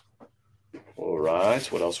cool. All right.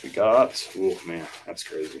 What else we got? Oh, man, that's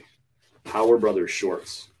crazy. Howard Brothers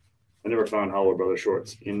shorts. I never found Howard Brothers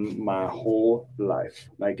shorts in my whole life.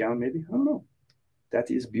 Nightgown, maybe? I don't know. That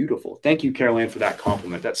is beautiful. Thank you, Caroline, for that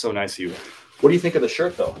compliment. That's so nice of you. What do you think of the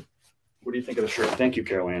shirt, though? What do you think of the shirt? Thank you,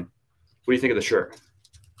 Caroline. What do you think of the shirt?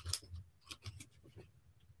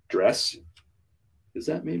 Dress? Is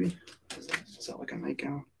that maybe? Is that like a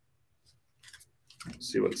nightgown?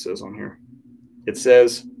 Let's see what it says on here. It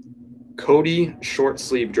says Cody short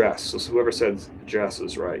sleeve dress. So whoever said dress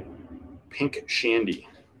is right. Pink shandy.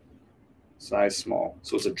 Size small.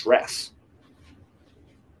 So it's a dress.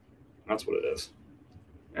 That's what it is.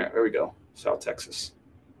 There we go. South Texas.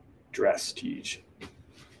 Dress, teach.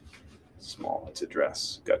 Small. It's a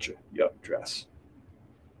dress. Gotcha. Yep, dress.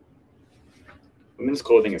 Women's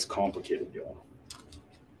clothing is complicated, y'all.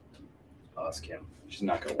 Oh, that's Kim. She's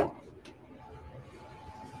not going to want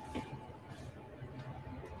it.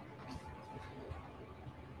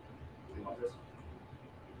 You want this?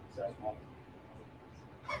 Size small?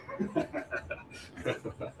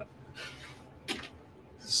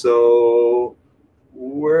 So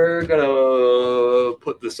we're gonna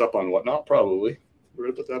put this up on Whatnot, probably. We're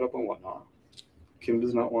gonna put that up on Whatnot. Kim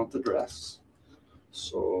does not want the dress,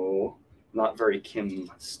 so not very Kim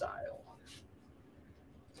style.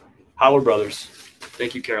 Howard Brothers.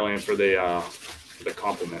 Thank you, Caroline, for the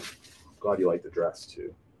compliment. Glad you like the dress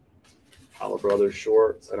too. Holla Brothers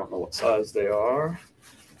shorts. I don't know what size they are.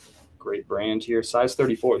 Great brand here. Size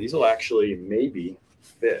 34. These will actually maybe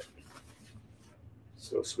fit.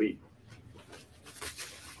 So sweet.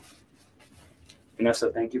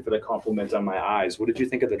 Vanessa, thank you for the compliment on my eyes. What did you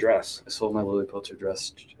think of the dress? I sold my Lily Pulitzer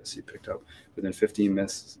dress Jesse picked up within 15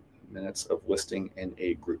 minutes of listing in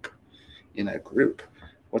a group.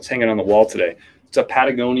 What's hanging on the wall today? It's a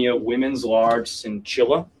Patagonia women's large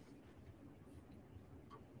cinchilla.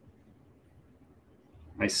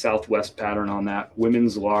 Nice Southwest pattern on that.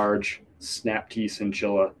 Women's large snap tee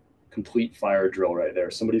cinchilla, complete fire drill right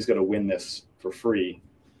there. Somebody's going to win this for free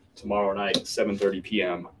tomorrow night, 7:30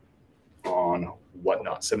 p.m. on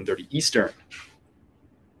Whatnot, 7:30 Eastern.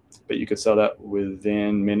 But you could sell that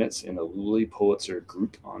within minutes in the Lily Pulitzer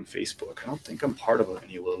group on Facebook. I don't think I'm part of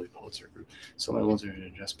any Lily Pulitzer group. Some of the ones that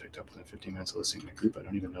I just picked up within 15 minutes of listening to the group. I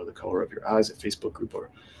don't even know the color of your eyes at Facebook group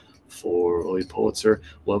or for Lily Pulitzer.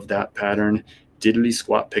 Love that pattern. Diddly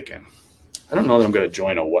squat picking. I don't know that I'm going to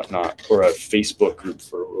join a Whatnot or a Facebook group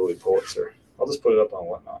for Lily Pulitzer. I'll just put it up on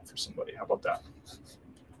Whatnot for somebody. How about that?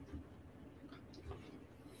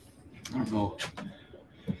 I don't know.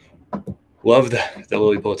 Love the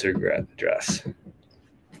Lily Pulitzer dress.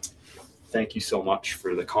 Thank you so much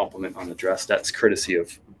for the compliment on the dress. That's courtesy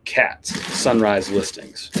of Kat's Sunrise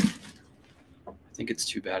Listings. I think it's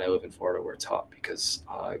too bad I live in Florida where it's hot because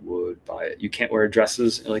I would buy it. You can't wear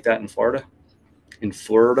dresses like that in Florida? In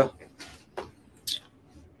Florida?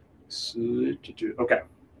 Okay.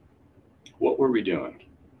 What were we doing?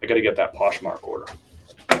 I got to get that Poshmark order.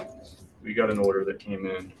 We got an order that came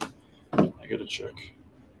in. I got to check.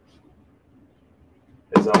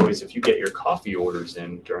 As always, if you get your coffee orders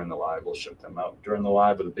in during the live, we'll ship them out during the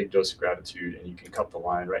live with a big dose of gratitude, and you can cut the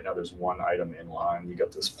line. Right now, there's one item in line. We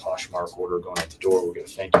got this Poshmark order going out the door. We'll get a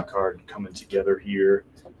thank you card coming together here.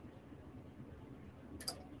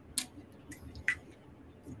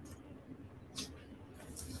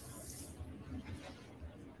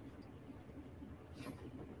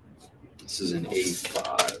 This is an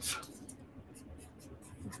A5.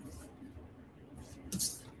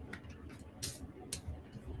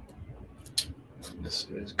 This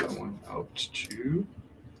is going out to...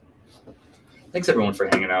 Thanks everyone for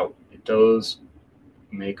hanging out. It does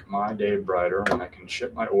make my day brighter when I can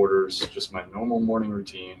ship my orders, just my normal morning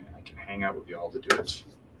routine, and I can hang out with you all to do it.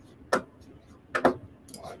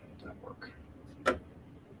 Why didn't that work?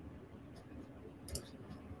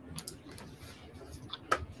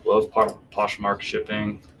 Love Poshmark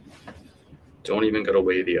shipping. Don't even gotta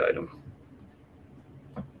weigh the item.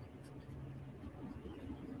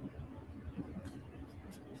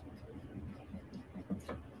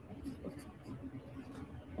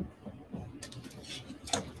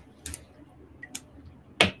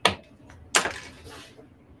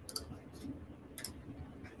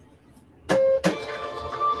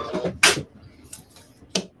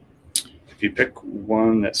 If you pick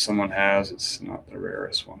one that someone has, it's not the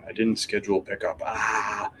rarest one. I didn't schedule pickup.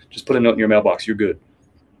 Just put a note in your mailbox. You're good.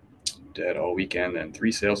 Dead all weekend and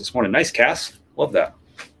 3 sales this morning. Nice, Cass. Love that.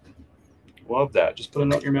 Love that. Just put a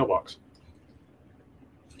note in your mailbox.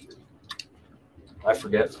 I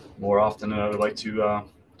forget more often than I would like to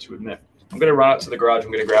admit. I'm going to run out to the garage. I'm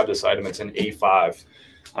going to grab this item. It's an A5.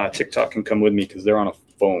 TikTok can come with me because they're on a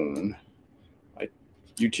phone.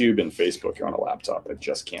 YouTube and Facebook, you're on a laptop. I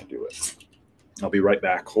just can't do it. I'll be right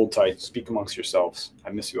back. Hold tight. Speak amongst yourselves. I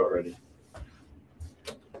miss you already.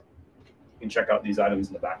 You can check out these items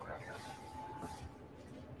in the background.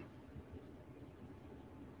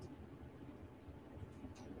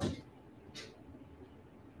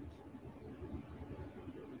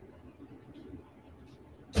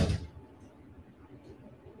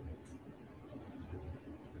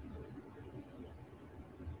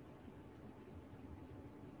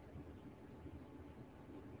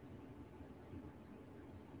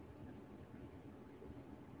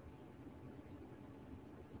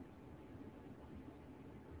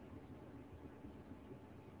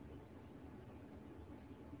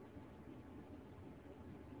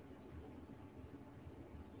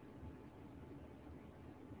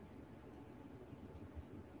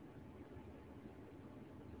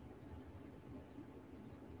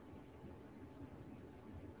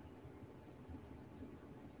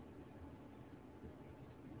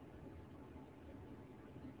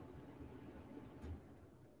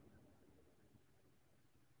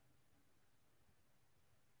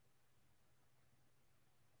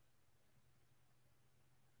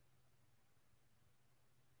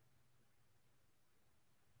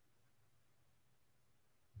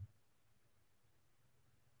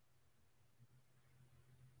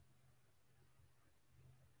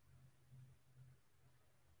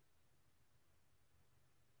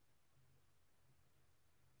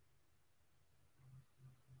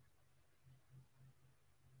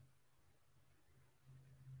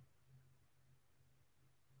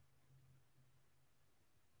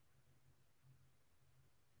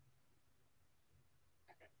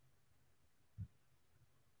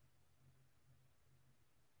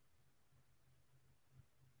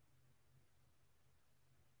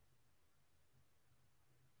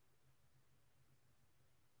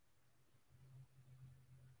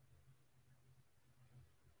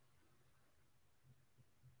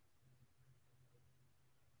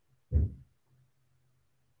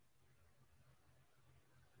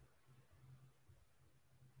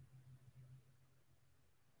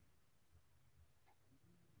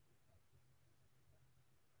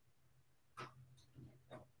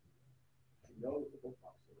 know that the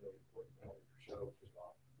bookmarks are really important to help your show kick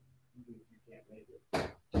off. Even if you can't make it,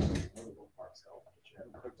 know the bookmarks help. But you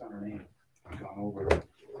haven't clicked on her name, gone over it.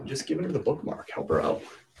 Just give her the bookmark. Help her out.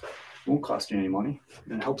 It won't cost you any money,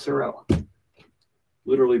 and it helps her out.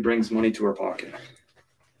 Literally brings money to her pocket.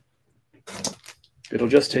 It'll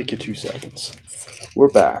just take you 2 seconds. We're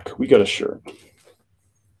back. We got a shirt.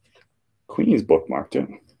 Queenie's bookmarked it.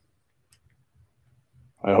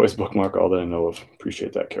 I always bookmark all that I know of.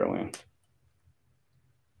 Appreciate that, Caroline.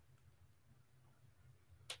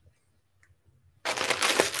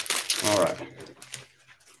 All right.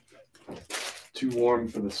 Too warm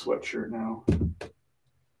for the sweatshirt now.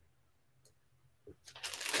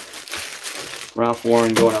 Ralph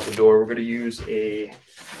Lauren going out the door. We're going to use a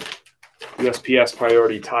USPS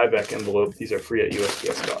priority Tyvek envelope. These are free at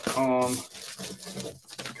USPS.com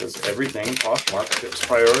because everything Poshmark ships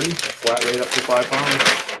priority, flat rate up to 5 pounds.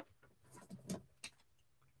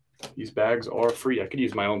 These bags are free. I could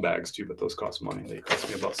use my own bags too, but those cost money. They cost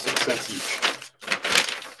me about 6 cents each.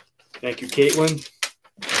 Thank you, Caitlin.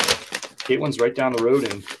 Caitlin's right down the road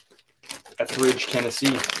in Etheridge,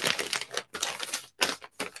 Tennessee.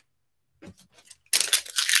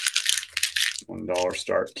 $1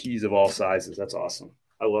 start. Tees of all sizes. That's awesome.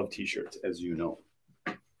 I love t-shirts, as you know.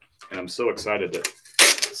 And I'm so excited that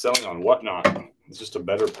selling on Whatnot is just a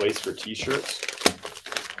better place for t-shirts.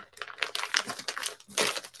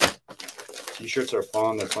 T-shirts are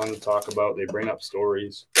fun. They're fun to talk about. They bring up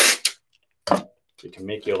stories. They can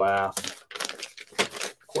make you laugh.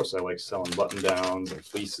 Of course, I like selling button-downs and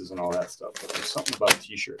fleeces and all that stuff. But there's something about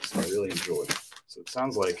t-shirts that I really enjoy. So it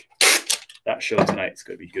sounds like that show tonight is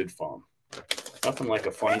going to be good fun. Nothing like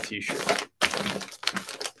a funny t-shirt.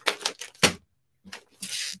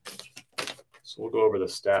 So we'll go over the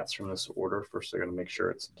stats from this order. First, I got to make sure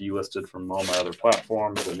it's delisted from all my other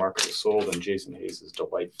platforms. The market is sold, and Jason Hayes is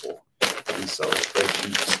delightful. He sells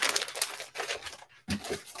spreadsheets.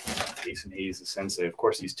 Jason Hayes is sensei. Of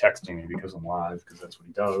course, he's texting me because I'm live, because that's what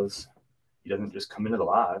he does. He doesn't just come into the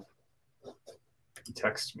live. He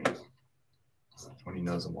texts me when he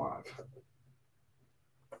knows I'm live.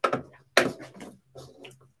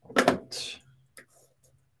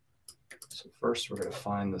 So first, we're going to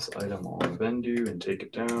find this item on Vendu and take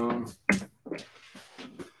it down.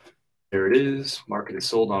 There it is. Market is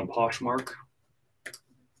sold on Poshmark.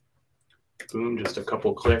 Boom, just a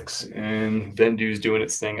couple clicks, and Vendu's doing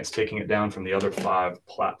its thing. It's taking it down from the other 5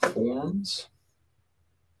 platforms.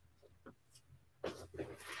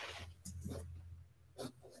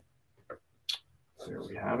 There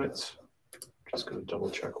we have it. Just going to double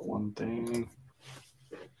check one thing.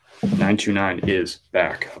 929 is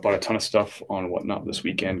back. I bought a ton of stuff on Whatnot this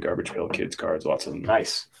weekend. Garbage Pail Kids cards, lots of them.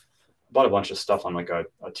 Nice. I bought a bunch of stuff on like a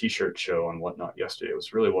t-shirt show on Whatnot yesterday. It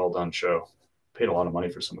was a really well done show. Paid a lot of money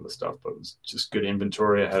for some of the stuff, but it was just good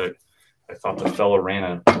inventory. I thought the fella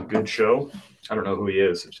ran a good show. I don't know who he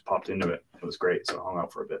is. I just popped into it. It was great. So I hung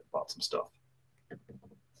out for a bit, bought some stuff.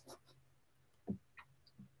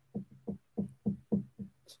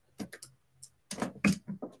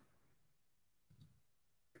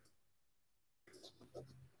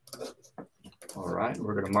 All right,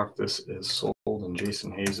 we're going to mark this as sold in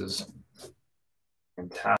Jason Hayes's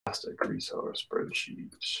fantastic reseller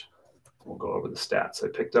spreadsheet. We'll go over the stats. I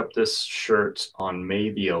picked up this shirt on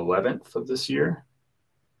May the 11th of this year,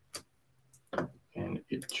 and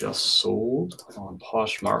it just sold on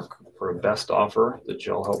Poshmark for a best offer that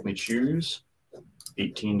y'all helped me choose.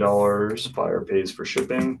 $18 buyer pays for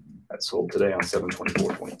shipping. That sold today on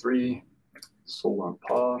 7/24/23. Sold on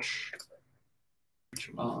Posh.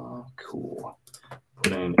 Cool.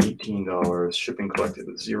 Put in $18. Shipping collected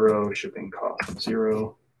at 0. Shipping cost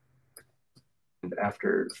 0. And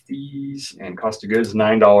after fees and cost of goods,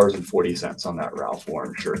 $9.40 on that Ralph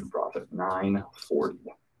Lauren shirt and profit. $9.40.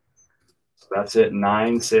 So that's it.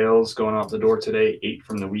 9 sales going out the door today. 8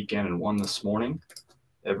 from the weekend and 1 this morning.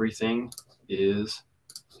 Everything is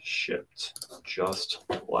shipped just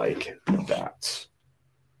like that.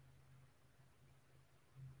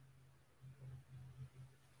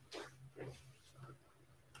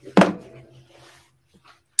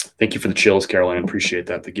 Thank you for the chills, Caroline. Appreciate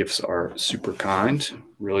that. The gifts are super kind.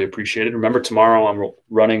 Really appreciate it. Remember, tomorrow I'm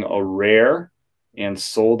running a rare and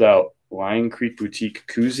sold out Lion Creek Boutique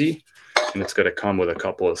koozie, and it's going to come with a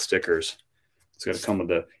couple of stickers. It's going to come with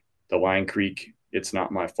the Lion Creek It's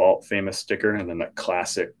Not My Fault famous sticker, and then the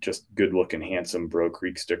classic, just good-looking, handsome Bro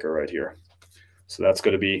Creek sticker right here. So that's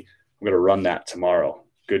going to be, I'm going to run that tomorrow.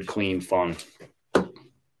 Good, clean, fun.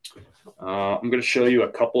 I'm going to show you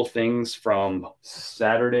a couple things from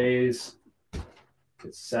Saturday's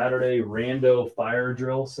Saturday Rando Fire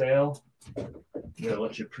Drill sale. I'm gonna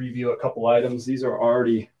let you preview a couple items. These are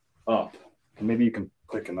already up. And maybe you can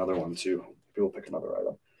click another one too. Maybe we'll pick another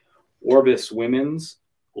item. Orbis women's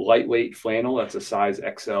lightweight flannel. That's a size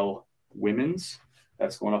XL women's.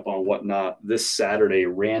 That's going up on Whatnot this Saturday.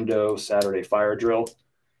 Rando Saturday fire drill.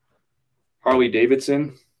 Harley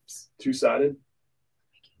Davidson, two-sided.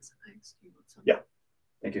 Yeah,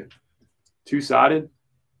 thank you. Two-sided.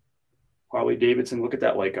 Harley Davidson. Look at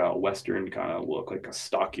that, like a Western kind of look, like a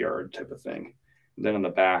stockyard type of thing. And then on the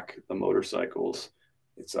back, the motorcycles.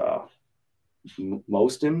 It's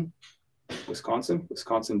Moston,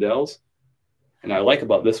 Wisconsin Dells. And I like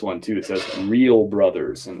about this one too, it says Real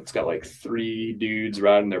Brothers, and it's got like 3 dudes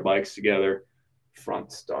riding their bikes together.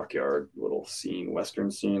 Front stockyard little scene, Western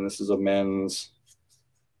scene. This is a men's,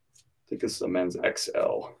 I think this is a men's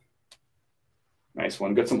XL. Nice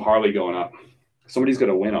one. Got some Harley going up. Somebody's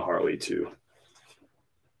going to win a Harley too.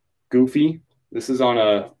 Goofy. This is on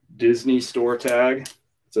a Disney store tag.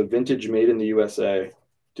 It's a vintage made in the USA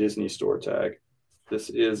Disney store tag. This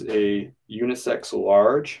is a unisex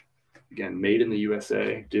large. Again, made in the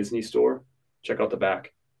USA Disney store. Check out the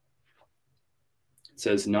back. It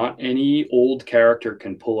says, not any old character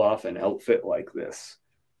can pull off an outfit like this.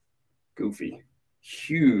 Goofy.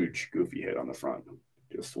 Huge Goofy hit on the front.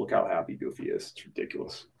 Just look how happy Goofy is. It's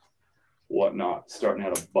ridiculous. Whatnot. Starting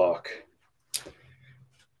at $1.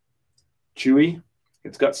 Chewy.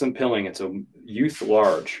 It's got some pilling. It's a youth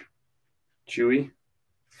large. Chewy.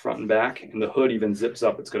 Front and back. And the hood even zips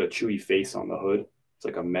up. It's got a Chewy face on the hood. It's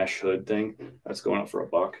like a mesh hood thing. That's going up for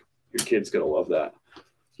 $1. Your kid's going to love that.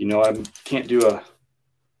 You know, I can't do a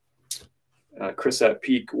Chris at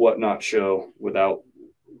Peak Whatnot show without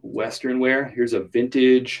Western wear. Here's a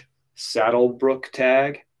vintage Saddlebrook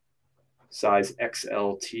tag, size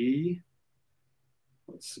XLT.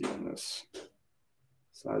 Let's see on this.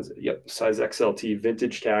 Size XLT,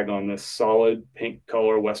 vintage tag on this, solid pink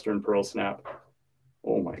color Western pearl snap.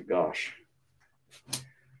 Oh my gosh.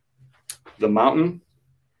 The Mountain.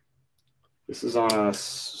 This is on a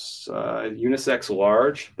unisex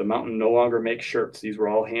large. The Mountain no longer makes shirts. These were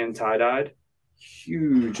all hand tie-dyed.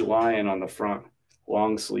 Huge lion on the front.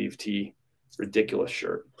 Long sleeve tee. Ridiculous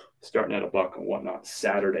shirt. Starting at $1 and Whatnot.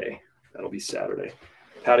 Saturday. That'll be Saturday.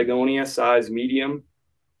 Patagonia, size medium.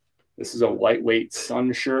 This is a lightweight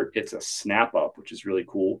sun shirt. It's a snap up, which is really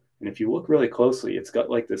cool. And if you look really closely, it's got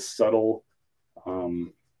like this subtle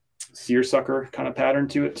seersucker kind of pattern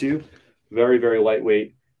to it too. Very, very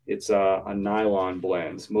lightweight. It's a nylon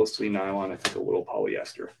blend, mostly nylon, I think a little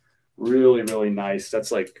polyester. Really, really nice.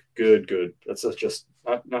 That's like good. That's just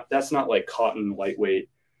that's not like cotton, lightweight,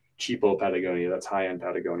 cheapo Patagonia. That's high-end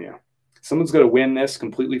Patagonia. Someone's going to win this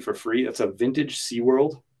completely for free. That's a vintage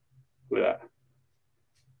SeaWorld. Look at that.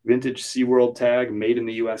 Vintage SeaWorld tag, made in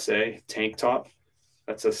the USA, tank top.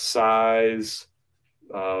 That's a size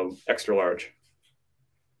extra large.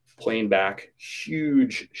 Plain back,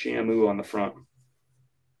 huge Shamu on the front.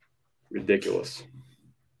 Ridiculous.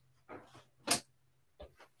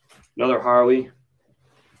 Another Harley.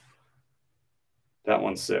 That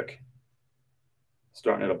one's sick.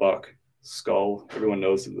 Starting at $1. Skull. Everyone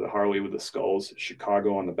knows the Harley with the skulls.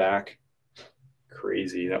 Chicago on the back.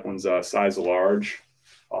 Crazy. That one's a size large.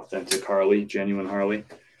 Authentic Harley. Genuine Harley.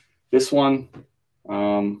 This one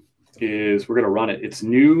is, we're going to run it. It's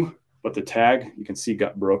new, but the tag, you can see,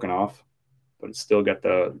 got broken off. But it's still got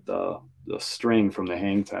the string from the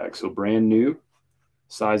hang tag. So brand new.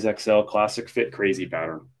 Size XL. Classic fit. Crazy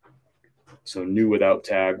pattern. So new without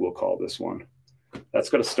tag, we'll call this one. That's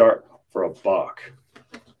going to start for $1.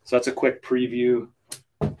 So that's a quick preview.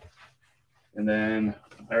 And then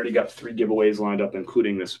I already got 3 giveaways lined up,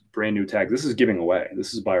 including this brand new tag. This is giving away.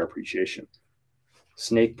 This is buyer appreciation.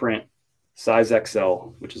 Snake print, size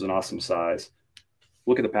XL, which is an awesome size.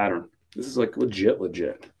 Look at the pattern. This is like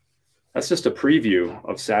legit. That's just a preview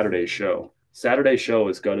of Saturday's show. Saturday's show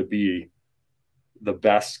is going to be the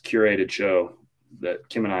best curated show that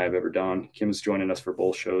Kim and I have ever done. Kim's joining us for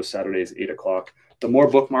both shows. Saturday's 8 o'clock. The more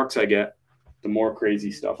bookmarks I get, the more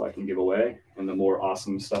crazy stuff I can give away and the more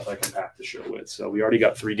awesome stuff I can pack the show with. So we already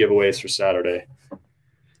got 3 giveaways for Saturday.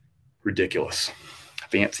 Ridiculous.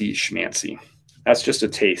 Fancy schmancy. That's just a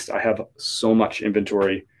taste. I have so much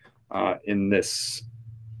inventory in this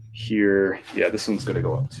here. Yeah, this one's going to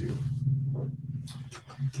go up too.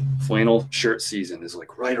 Flannel shirt season is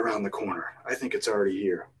like right around the corner. I think it's already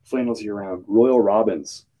here. Flannels year round. Royal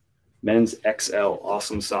Robins, men's XL,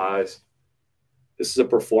 awesome size. This is a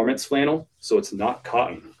performance flannel, so it's not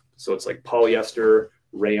cotton. So it's like polyester,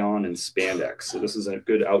 rayon, and spandex. So this is a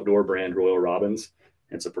good outdoor brand, Royal Robins.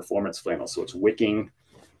 It's a performance flannel, so it's wicking.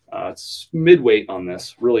 It's midweight on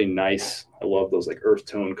this, really nice. I love those like earth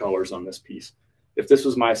tone colors on this piece. If this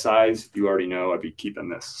was my size, you already know I'd be keeping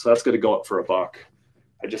this. So that's going to go up for $1.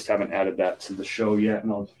 I just haven't added that to the show yet.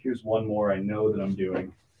 And here's one more I know that I'm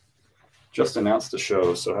doing. Just announced the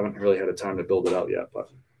show, so I haven't really had a time to build it out yet. But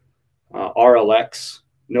RLX,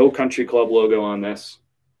 no country club logo on this.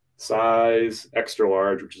 Size extra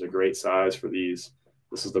large, which is a great size for these.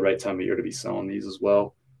 This is the right time of year to be selling these as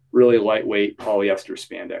well. Really lightweight polyester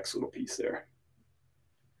spandex little piece there.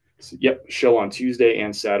 So, yep, show on Tuesday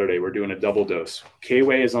and Saturday. We're doing a double dose.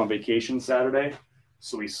 K-Way is on vacation Saturday,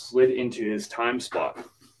 so we slid into his time spot.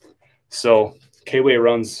 So K-Way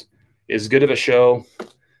runs as good of a show,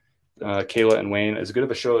 Kayla and Wayne, as good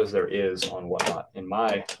of a show as there is on Whatnot, in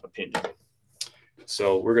my opinion.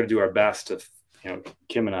 So we're going to do our best to,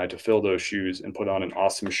 Kim and I, to fill those shoes and put on an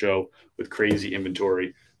awesome show with crazy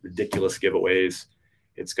inventory, ridiculous giveaways.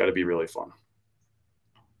 It's got to be really fun.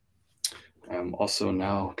 Also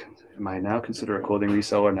now, am I now considered a clothing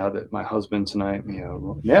reseller now that my husband tonight?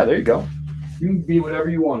 Yeah, there you go. You can be whatever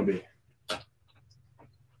you want to be.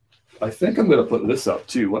 I think I'm going to put this up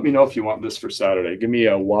too. Let me know if you want this for Saturday. Give me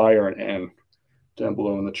a Y or an N down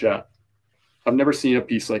below in the chat. I've never seen a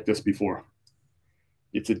piece like this before.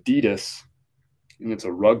 It's Adidas, and it's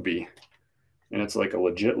a rugby, and it's like a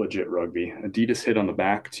legit rugby. Adidas hit on the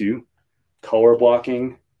back too. Color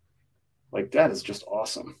blocking. Like, that is just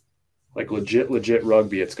awesome. Like legit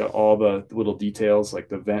rugby. It's got all the little details, like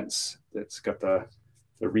the vents. It's got the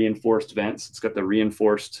reinforced vents. It's got the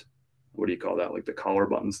reinforced, what do you call that? Like the collar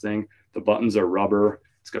buttons thing. The buttons are rubber.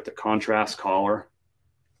 It's got the contrast collar.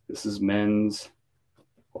 This is men's.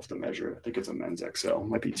 I'll have to measure it. I think it's a men's XL.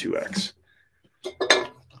 Might be 2X.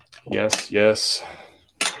 Yes.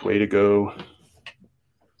 Way to go.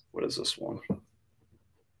 What is this one?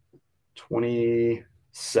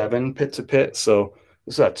 27 pit to pit. So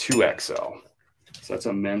this is a 2XL. So that's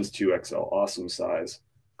a men's 2XL. Awesome size.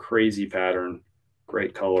 Crazy pattern.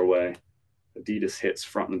 Great colorway. Adidas hits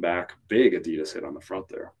front and back. Big Adidas hit on the front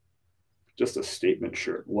there. Just a statement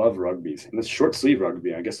shirt. Love rugbies. And this short sleeve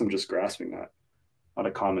rugby, I guess I'm just grasping that. Not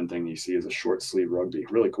a common thing you see is a short sleeve rugby.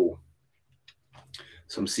 Really cool.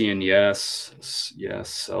 So I'm seeing yes,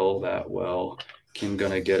 sell that well. Kim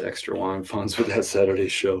gonna get extra wine funds with that Saturday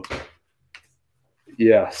show.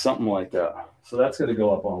 Yeah, something like that. So that's going to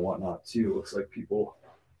go up on Whatnot too. Looks like people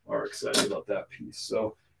are excited about that piece.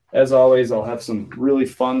 So as always, I'll have some really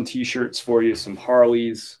fun t-shirts for you, some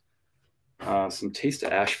Harleys, some Taste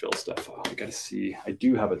of Asheville stuff. Oh, I got to see. I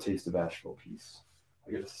do have a Taste of Asheville piece.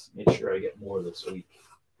 I got to make sure I get more this week.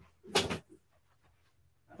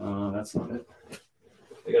 That's not it.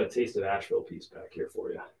 I got a Taste of Asheville piece back here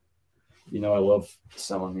for you. You know I love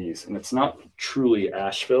selling these. And it's not truly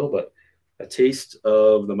Asheville, but a taste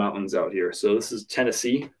of the mountains out here. So this is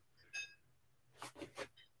Tennessee,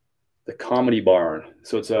 the Comedy Barn.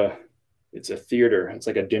 So it's a theater. It's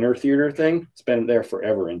like a dinner theater thing. It's been there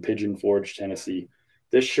forever in Pigeon Forge, Tennessee.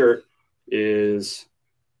 This shirt it's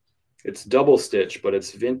double stitch, but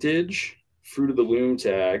it's vintage, Fruit of the Loom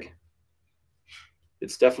tag.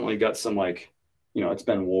 It's definitely got some, like, it's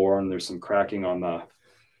been worn. There's some cracking on the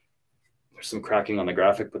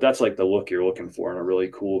graphic, but that's like the look you're looking for in a really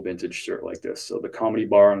cool vintage shirt like this. So the Comedy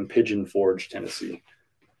Barn, Pigeon Forge, Tennessee.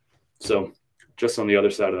 So just on the other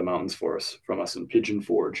side of the mountains from us in Pigeon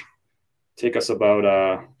Forge. Take us about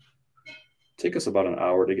an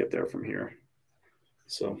hour to get there from here.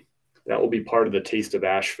 So that will be part of the Taste of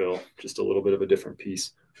Asheville, just a little bit of a different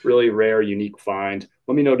piece. Really rare, unique find.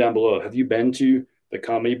 Let me know down below. Have you been to the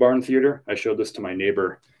Comedy Barn Theater? I showed this to my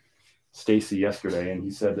neighbor Stacy yesterday, and he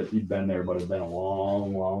said that he'd been there, but it's been a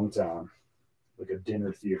long time. Like a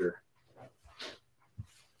dinner theater.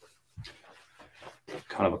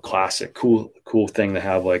 Kind of a classic, cool thing to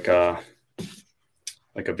have, like a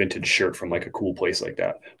vintage shirt from like a cool place like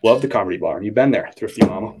that. Love the Comedy Barn. You've been there, Thrifty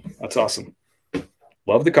Mama. That's awesome.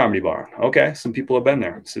 Love the Comedy Barn. Okay, some people have been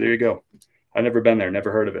there. So there you go. I've never been there,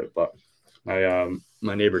 never heard of it, but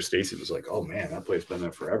my neighbor Stacy was like, "Oh man, that place has been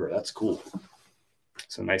there forever. That's cool."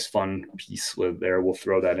 It's a nice, fun piece with there. We'll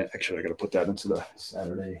throw that in. Actually, I got to put that into the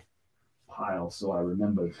Saturday pile so I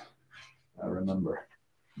remember.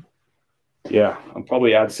 Yeah, I'll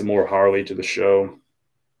probably add some more Harley to the show.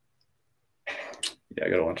 Yeah, I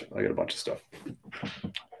got a bunch of stuff.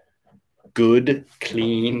 Good,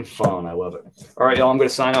 clean fun. I love it. All right, y'all, I'm going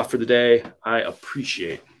to sign off for the day. I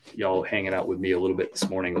appreciate y'all hanging out with me a little bit this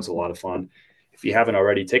morning. It was a lot of fun. If you haven't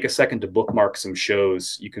already, take a second to bookmark some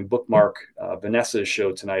shows. You can bookmark Vanessa's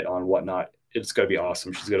show tonight on Whatnot. It's going to be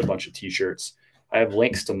awesome. She's got a bunch of t-shirts. I have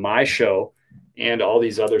links to my show and all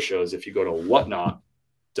these other shows. If you go to Whatnot,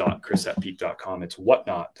 whatnot.chris@peak.com. It's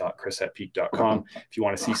whatnot.chris@peak.com. If you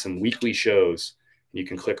want to see some weekly shows, you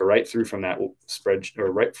can click right through from that spread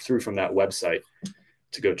or right through from that website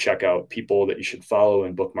to go check out people that you should follow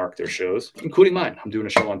and bookmark their shows, including mine. I'm doing a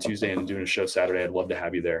show on Tuesday and I'm doing a show Saturday. I'd love to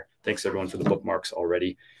have you there. Thanks everyone for the bookmarks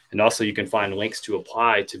already. And also you can find links to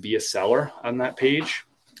apply to be a seller on that page,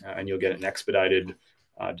 and you'll get an expedited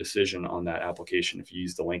decision on that application if you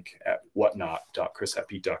use the link at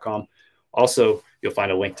whatnot.chris@peak.com. Also, you'll find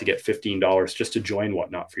a link to get $15 just to join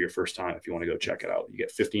Whatnot for your first time if you want to go check it out. You get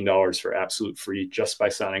 $15 for absolute free just by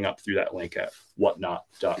signing up through that link at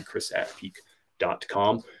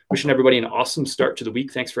whatnot.chris@peak.com. Wishing everybody an awesome start to the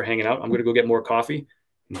week. Thanks for hanging out. I'm going to go get more coffee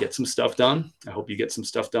and get some stuff done. I hope you get some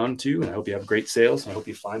stuff done too. And I hope you have great sales. And I hope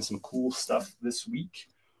you find some cool stuff this week.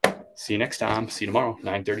 See you next time. See you tomorrow,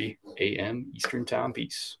 9:30 a.m. Eastern Time.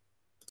 Peace.